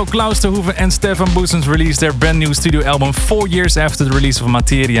 weeks ago, Klaus de Hoeve and Stefan Boesens released their brand new studio album 4 years after the release of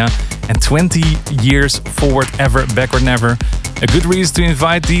Materia and 20 years forward, ever, backward, never. A good reason to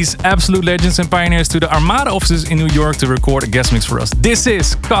invite these absolute legends and pioneers to the Armada offices in New York to record a guest mix for us. This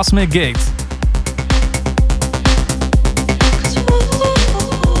is Cosmic Gate.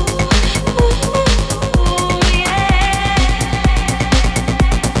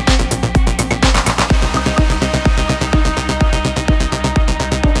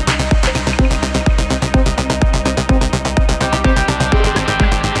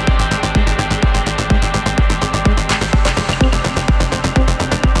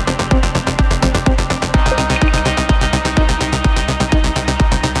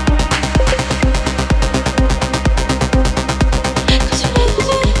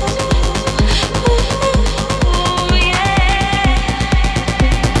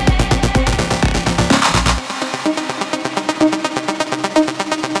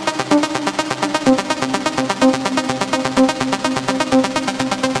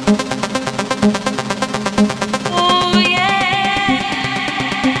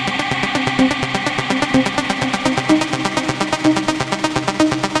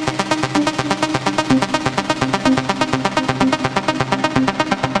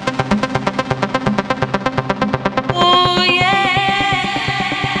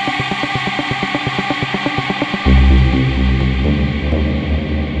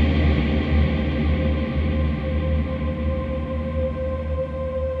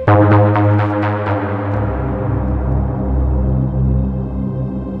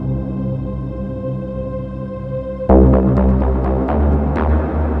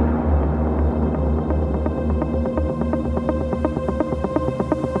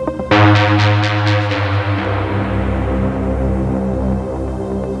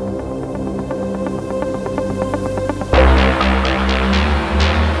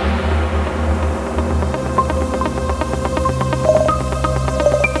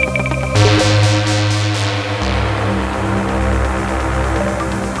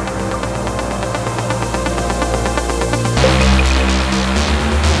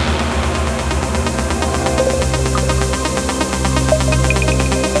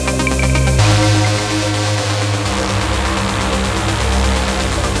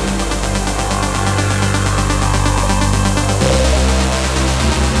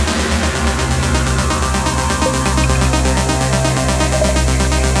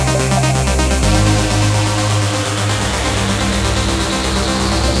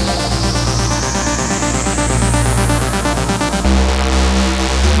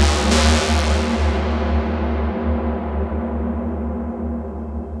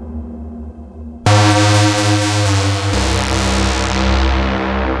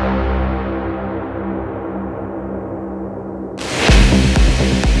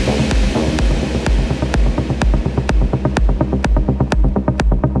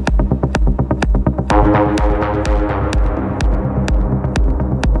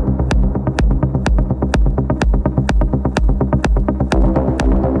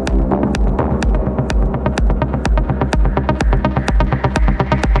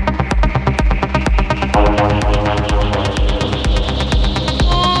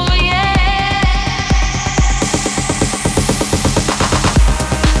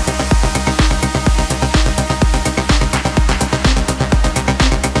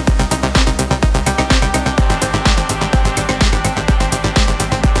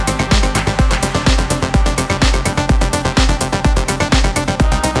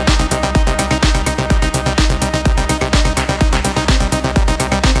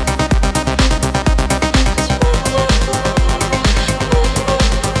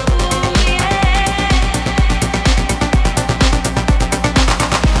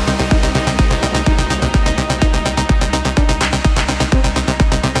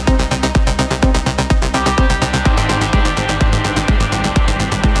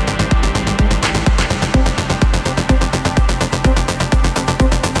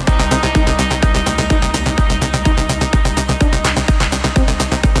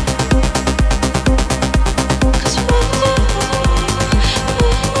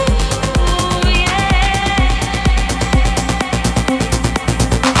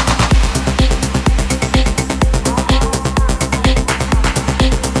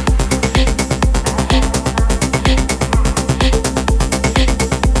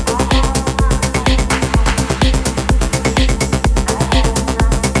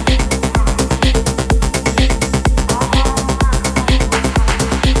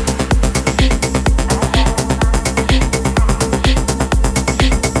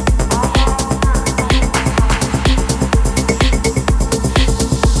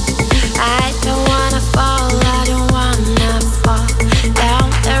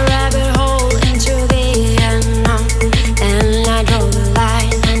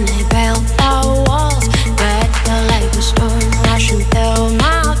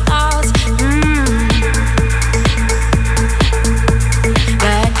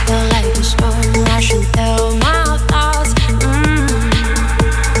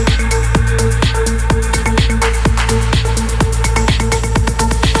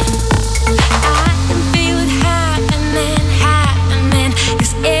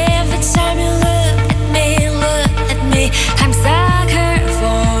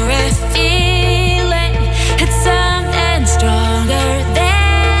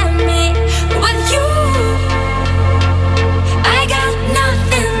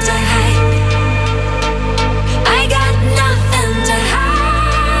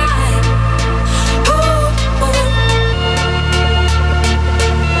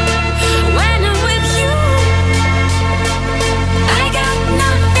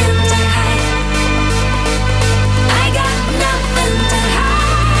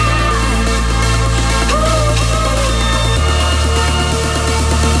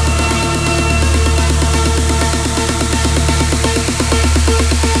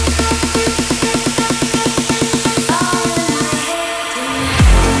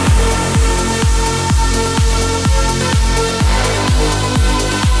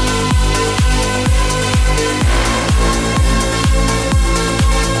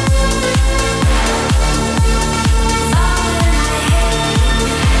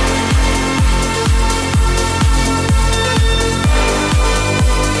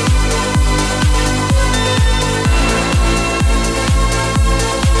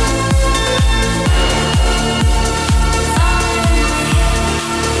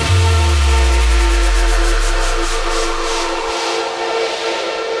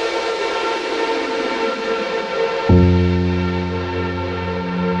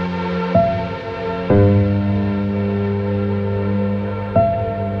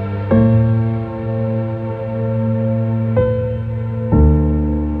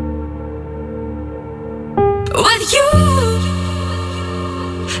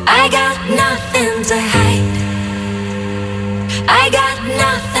 I got nothing to hide. I got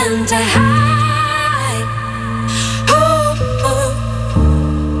nothing to hide. Ooh, ooh,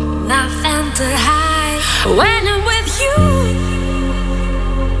 nothing to hide. When I'm with you,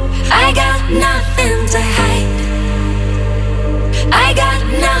 I got nothing to hide. I got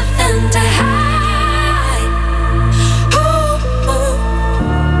nothing to hide. Ooh, ooh.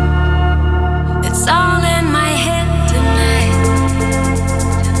 It's all in my head tonight.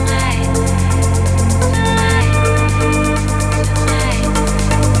 Tonight. Tonight.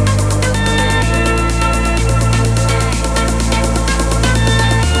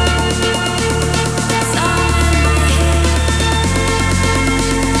 It's all in my head.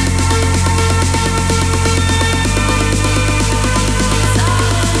 It's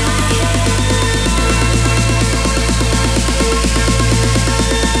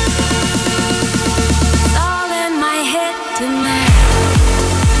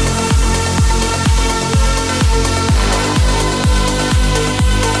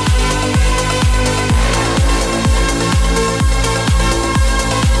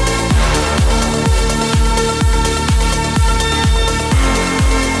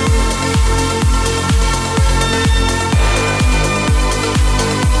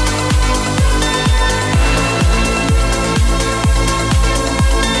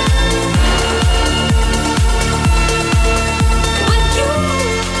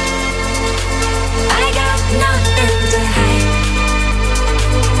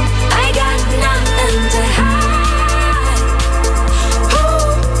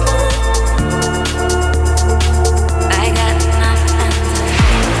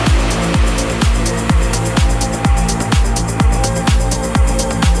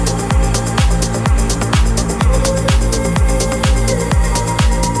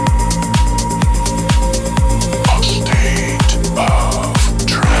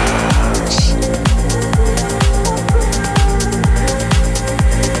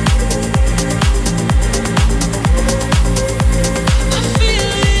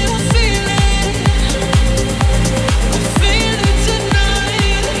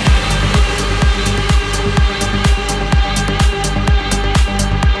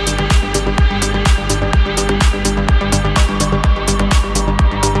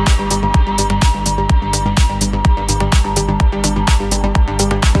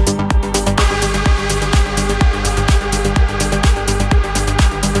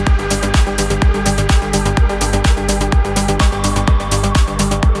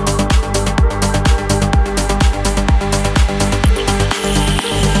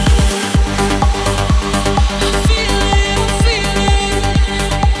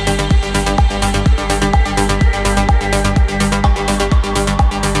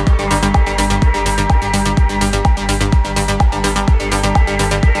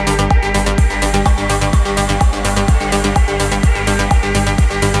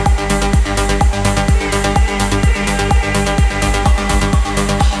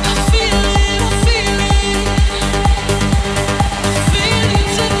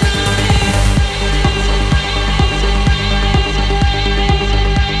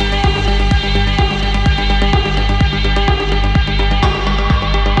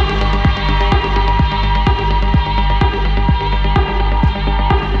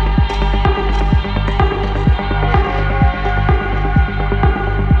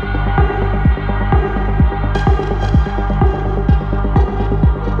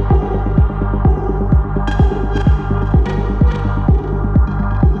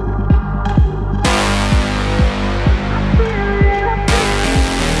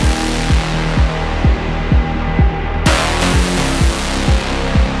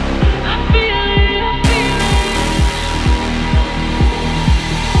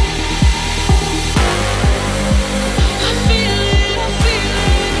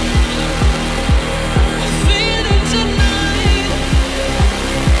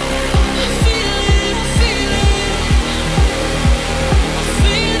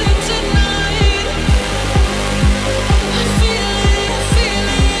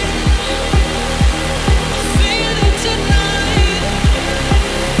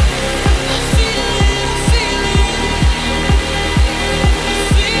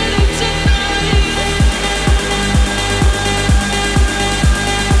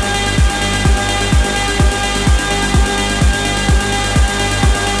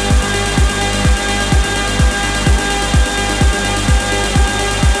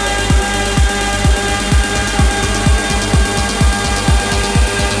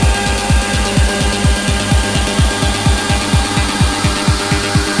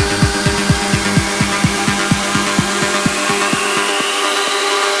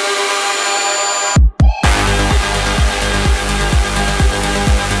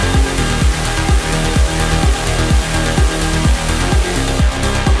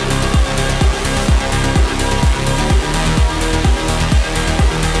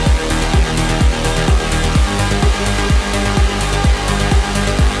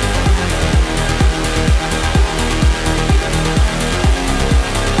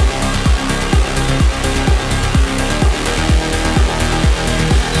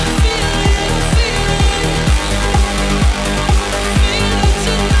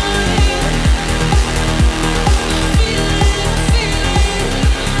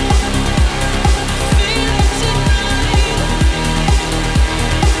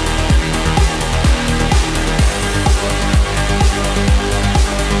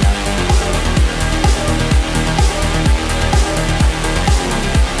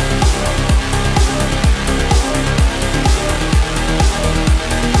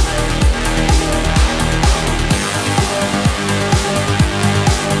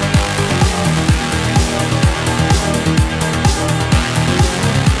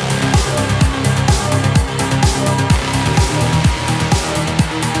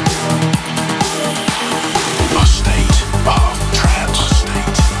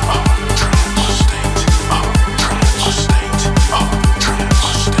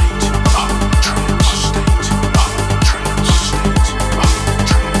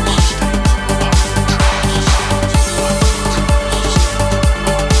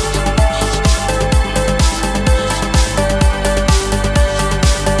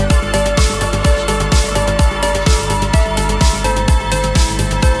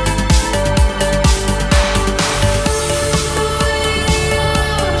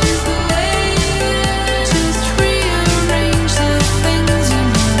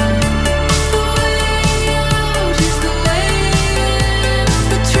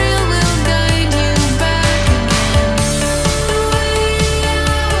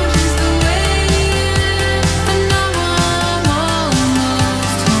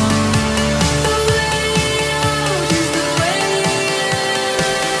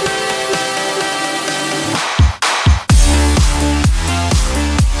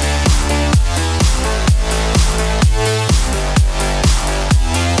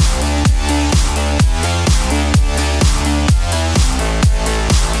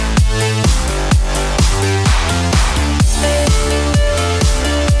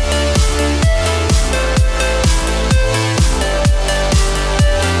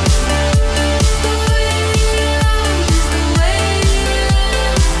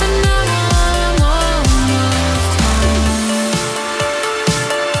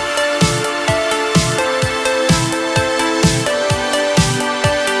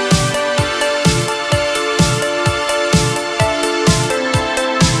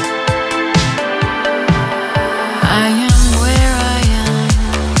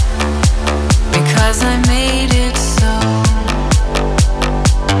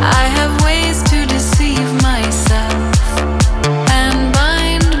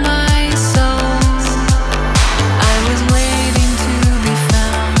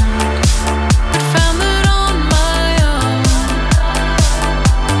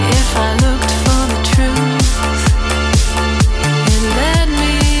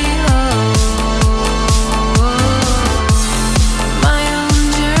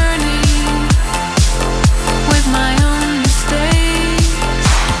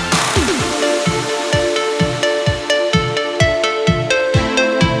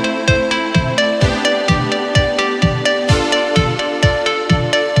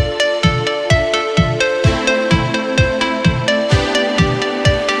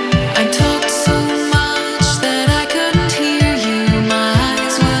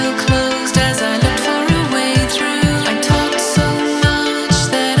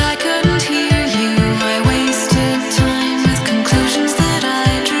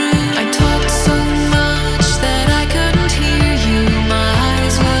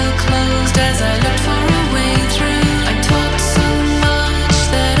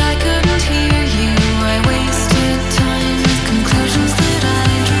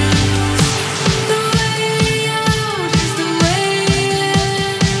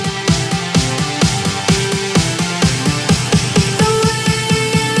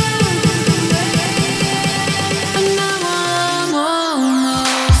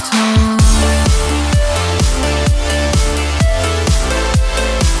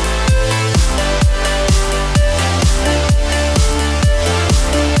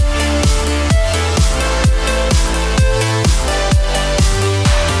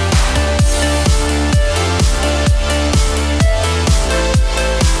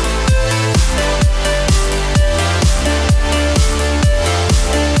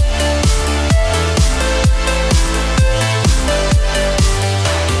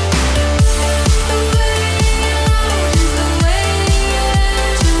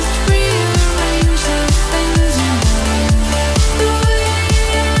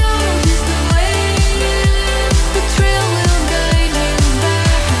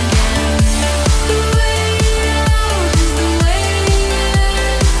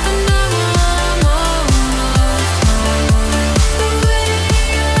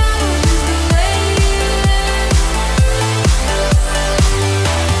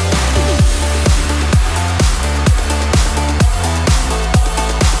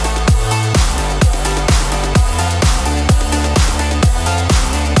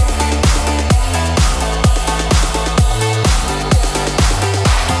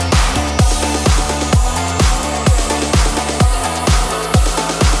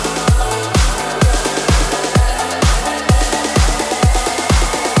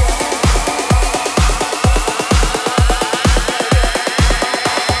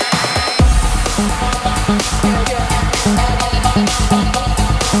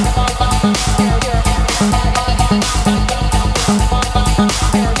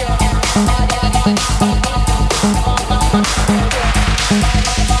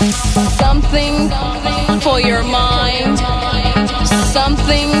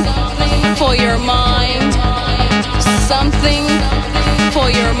Something for your mind. Something for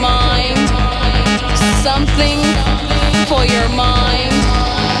your mind. Something for your mind.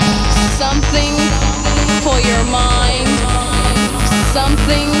 Something for your mind.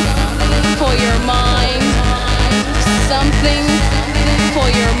 Something for your mind. Something for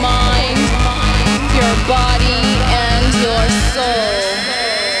your mind, your body and your soul.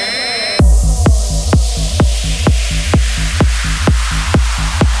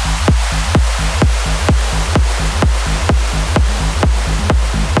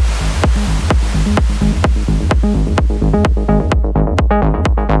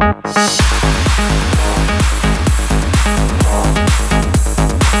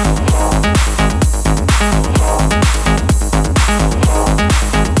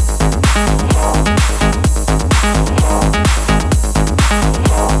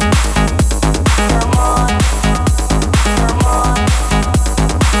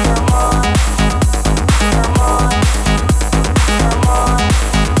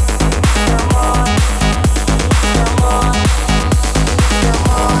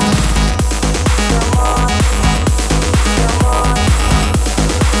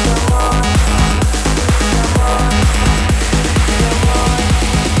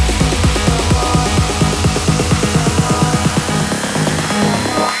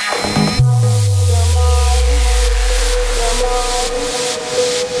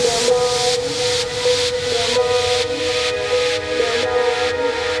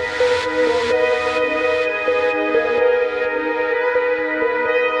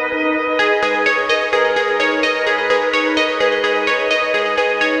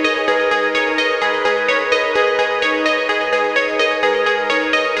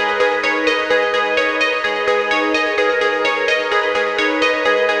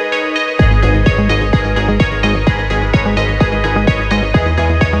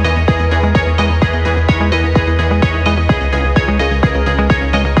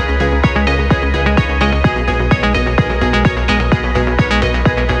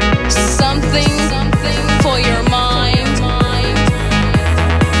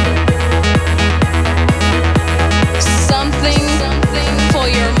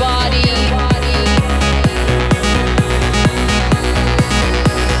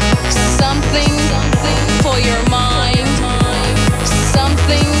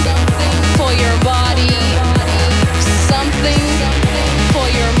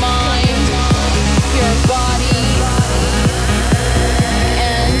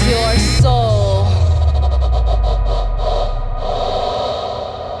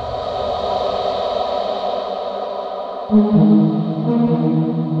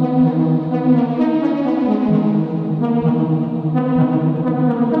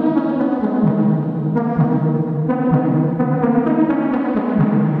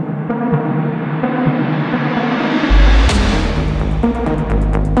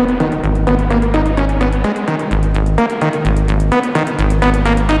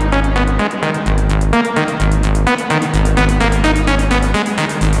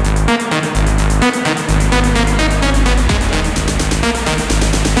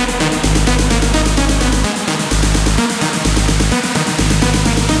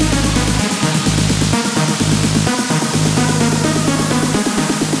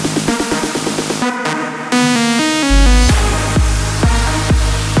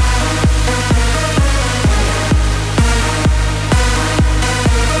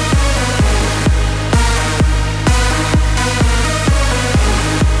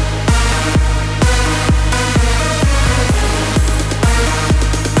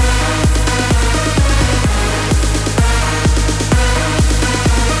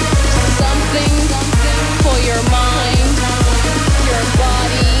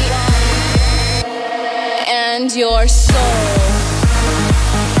 Your soul.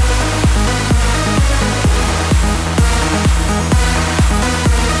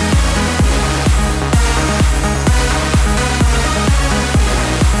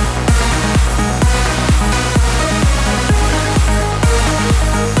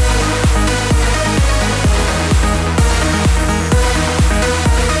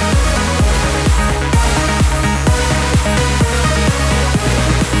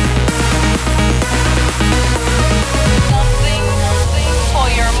 Something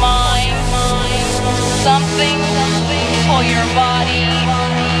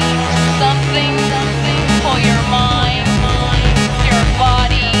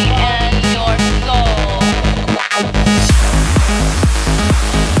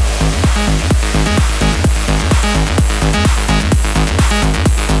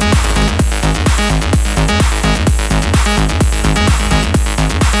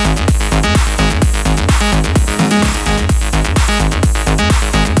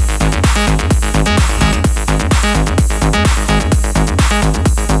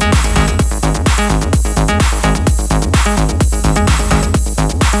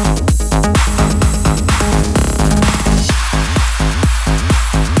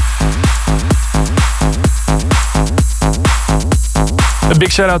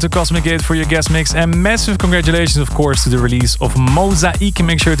Big shout out to Cosmic Gate for your guest mix, and massive congratulations, of course, to the release of Mosaic.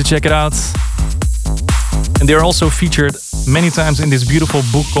 Make sure to check it out. And they are also featured many times in this beautiful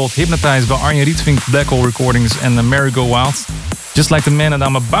book called Hypnotized by Arjen Rietvink, Black Hole Recordings, and Merry Go Wild. Just like the man that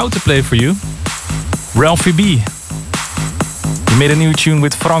I'm about to play for you, Ralphie B. He made a new tune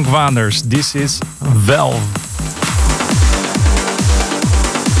with Frank Waanders. This is Valve.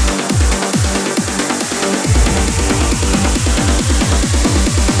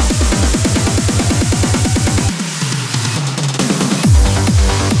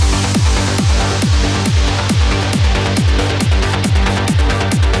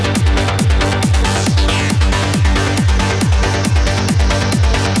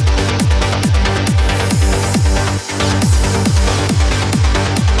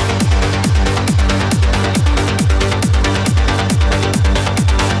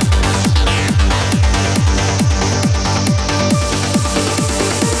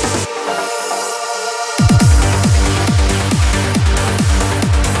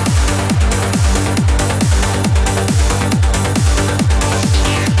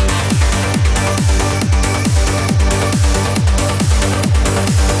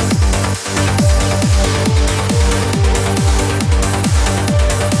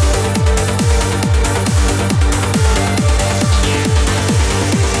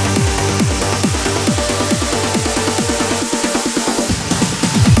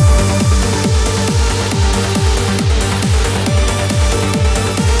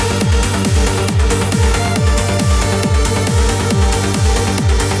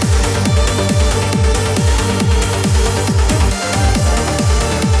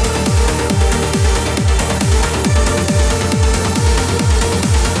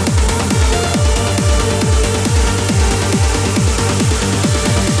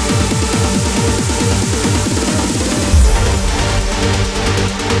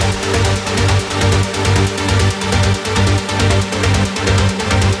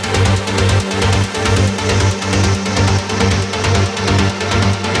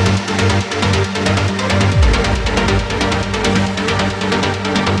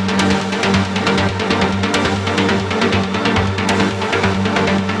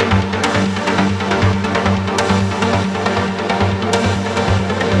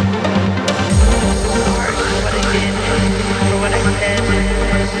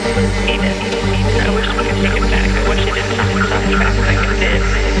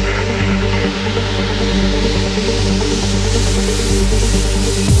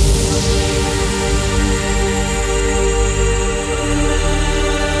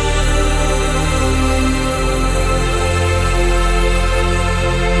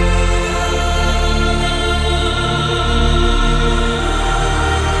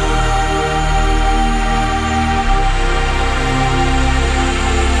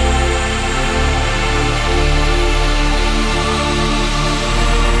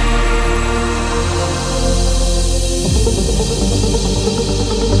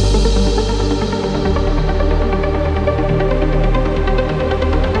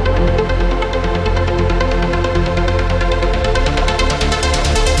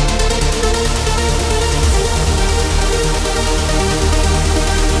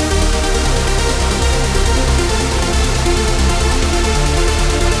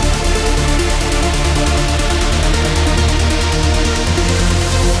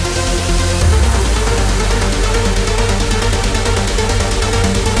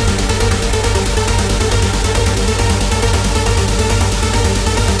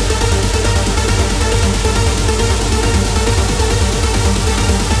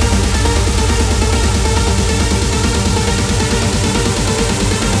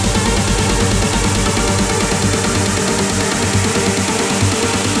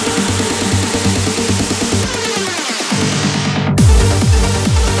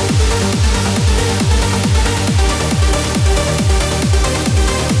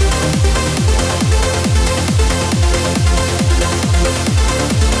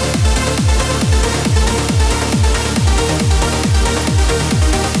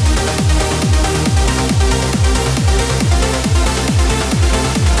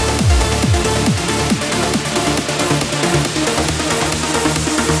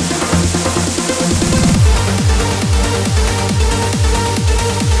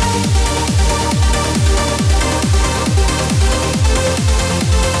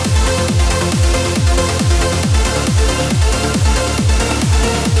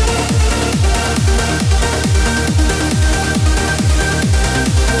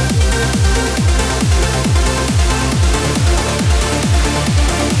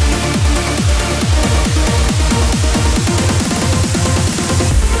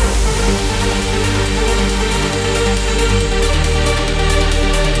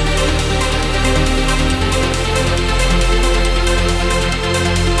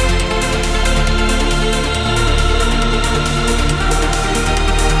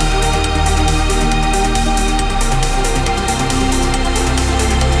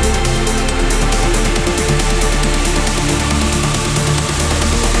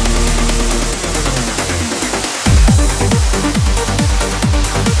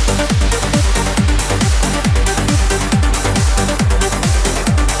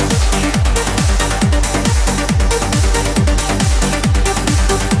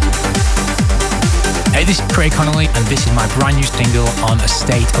 Trey Connolly, and this is my brand new single on A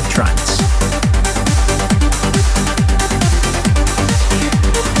State of Trance.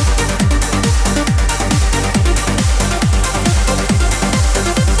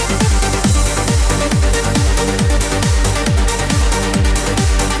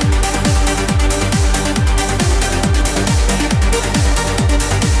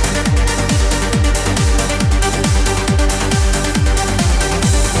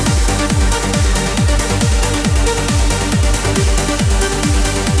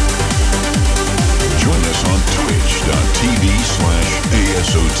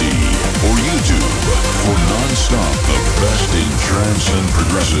 ASOT or YouTube for non-stop the best in trance and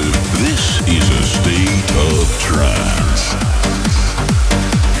progressive. This is A State of Trance.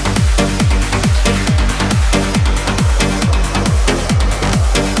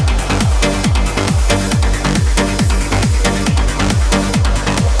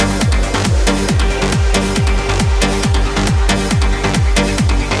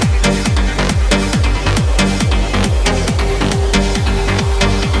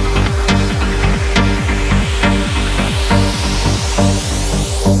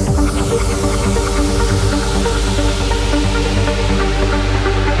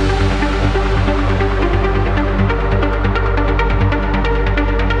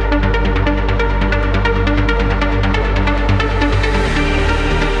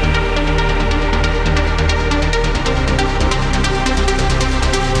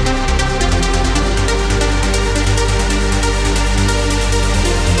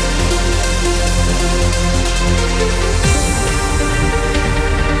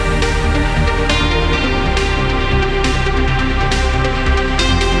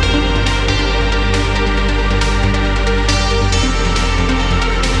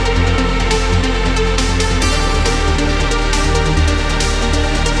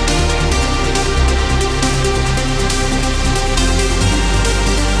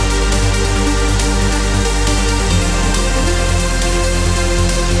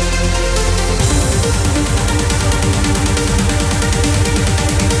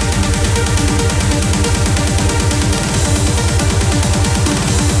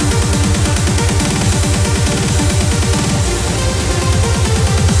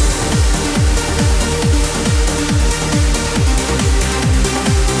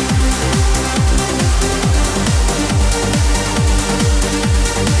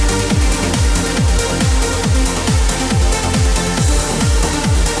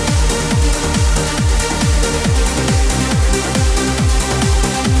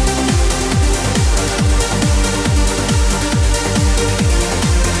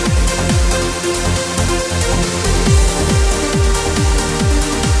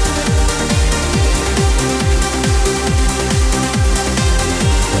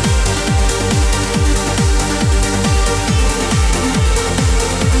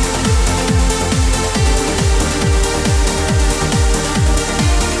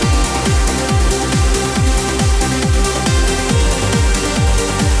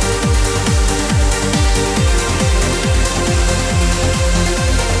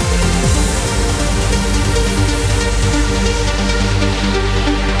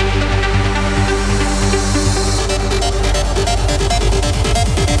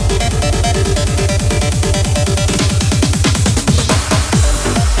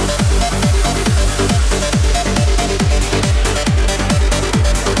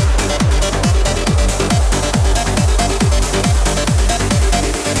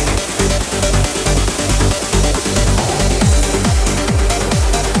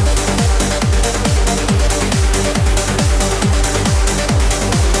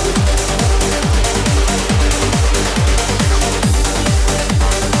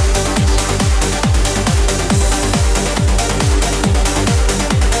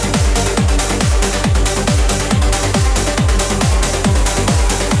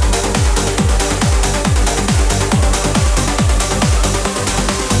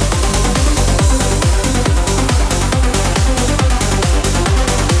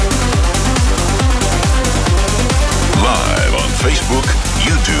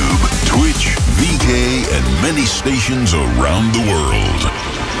 Stations around the world.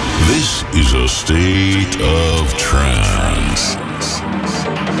 This is A State of Trance.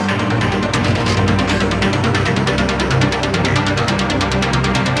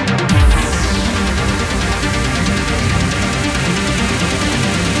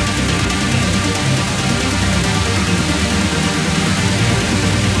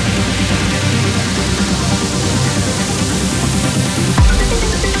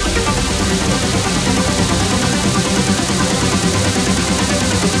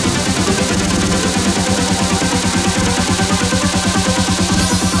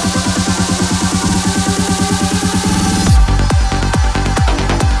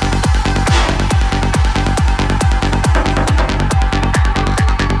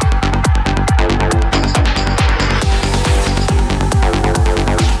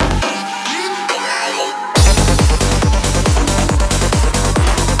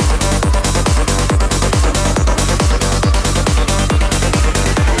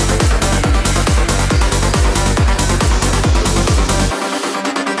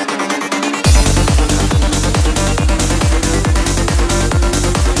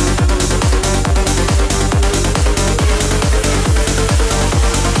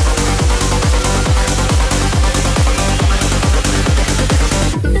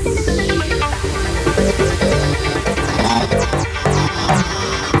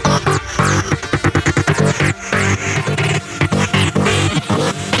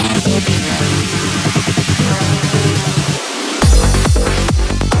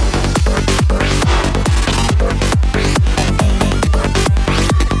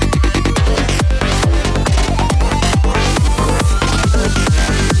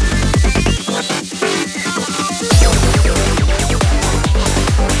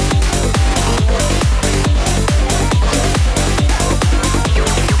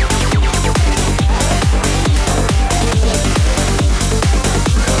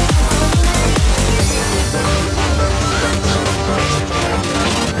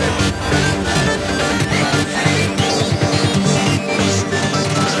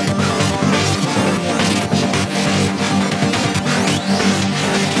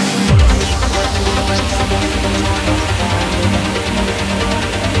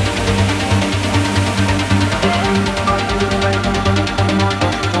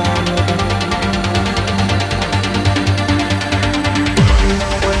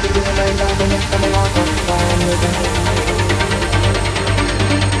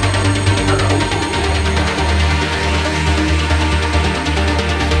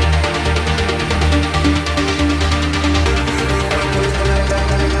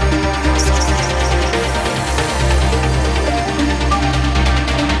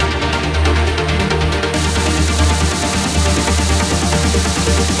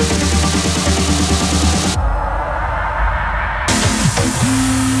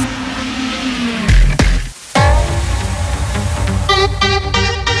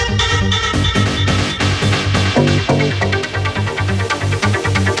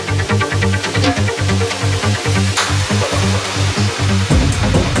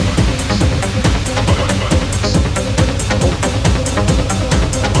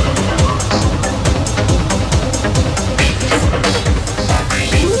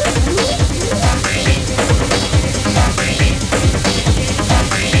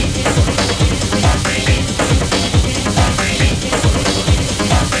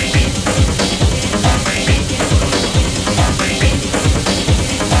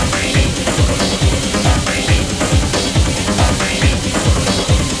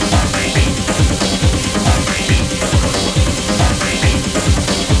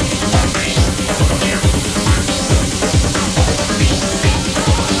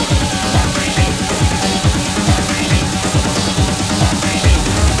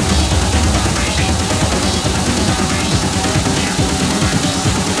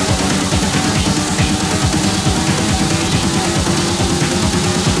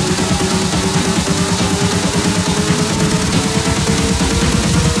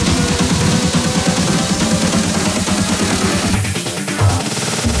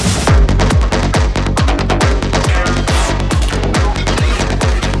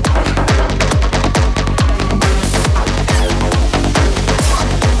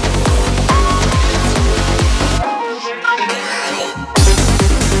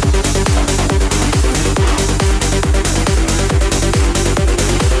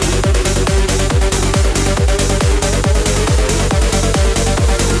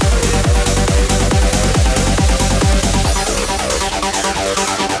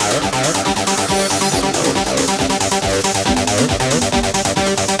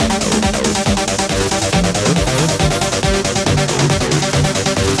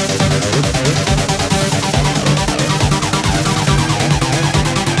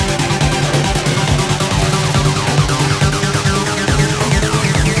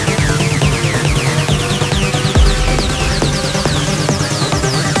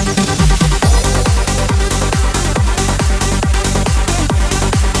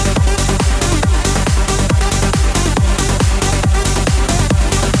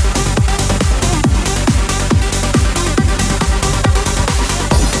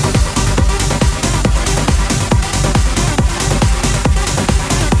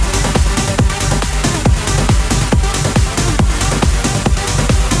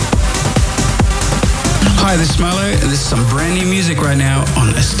 Hi, this is Milo, and this is some brand new music right now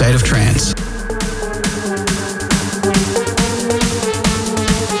on A State of Trance.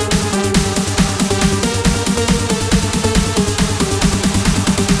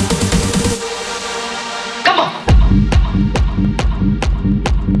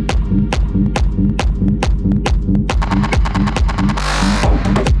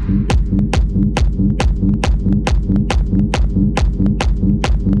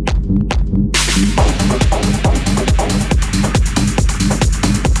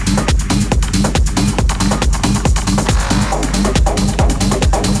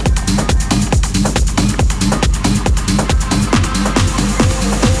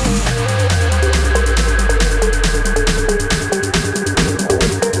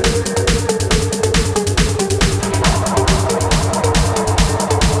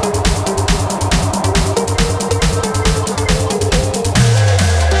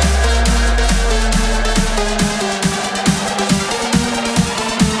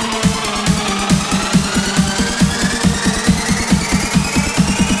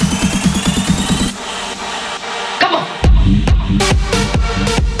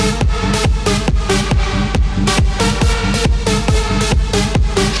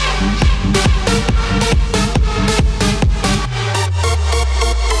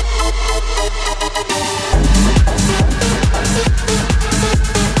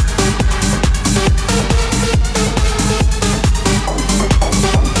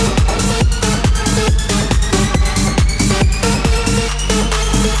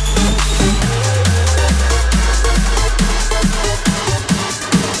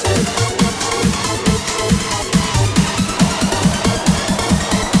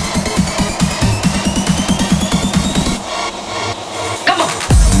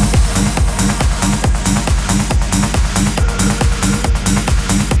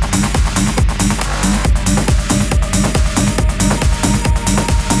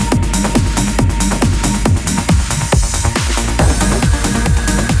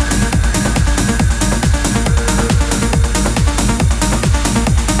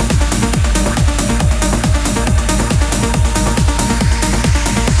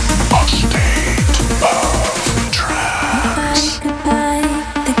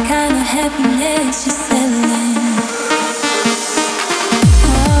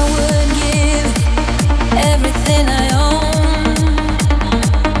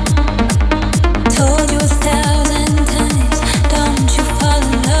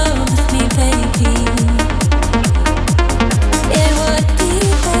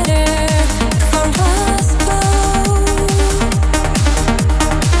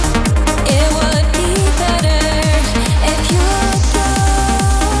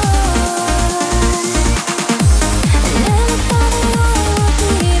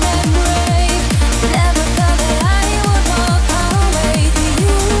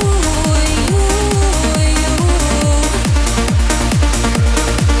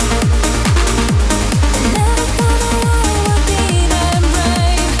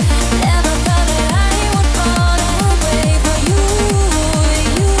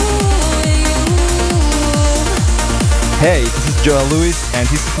 Hey, this is Joel Lewis and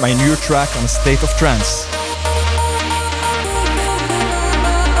this is my new track on State of Trance.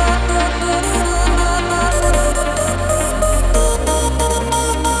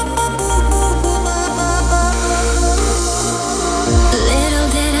 Little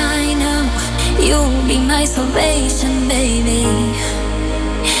did I know you'll be my salvation, baby.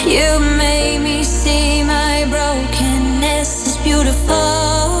 You made me see my brokenness is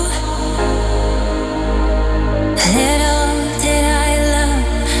beautiful. Little did I love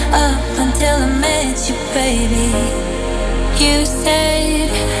up until I met you, baby. You said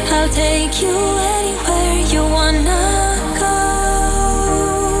I'll take you anywhere you wanna go.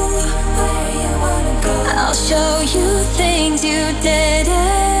 I'll show you things you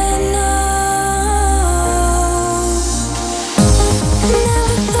didn't know.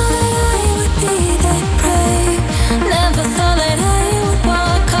 Never thought that I would be that brave. Never thought that I would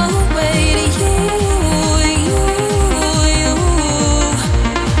walk away to you.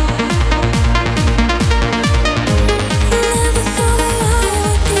 Never thought that I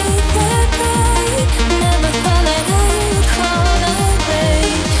would be that brave. Never thought that I would fall away.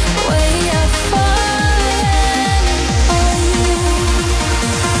 Way I've fallen for you.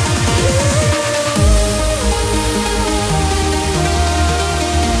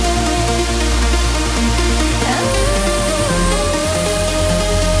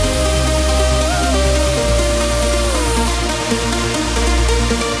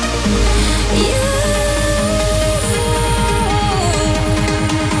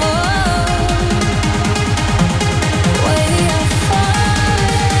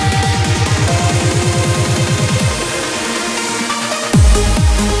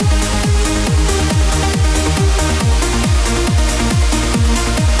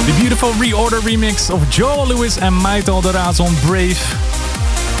 The beautiful reorder remix of Joel Lewis and Maital de Raas on Brave.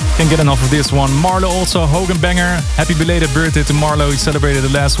 Can't get enough of this one. Marlo also, Hogan Banger. Happy belated birthday to Marlo, he celebrated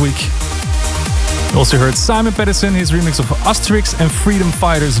it last week. We also heard Simon Patterson, his remix of Asterix and Freedom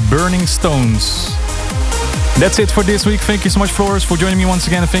Fighters, Burning Stones. That's it for this week. Thank you so much, Flores, for joining me once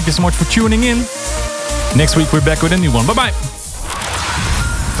again, and thank you so much for tuning in. Next week we're back with a new one. Bye-bye.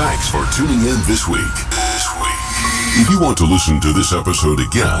 Thanks for tuning in this week. If you want to listen to this episode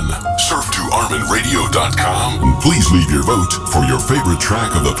again, surf to ArminRadio.com and please leave your vote for your favorite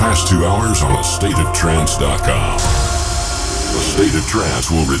track of the past 2 hours on AstateOfTrance.com. A State of Trance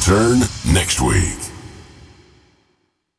will return next week.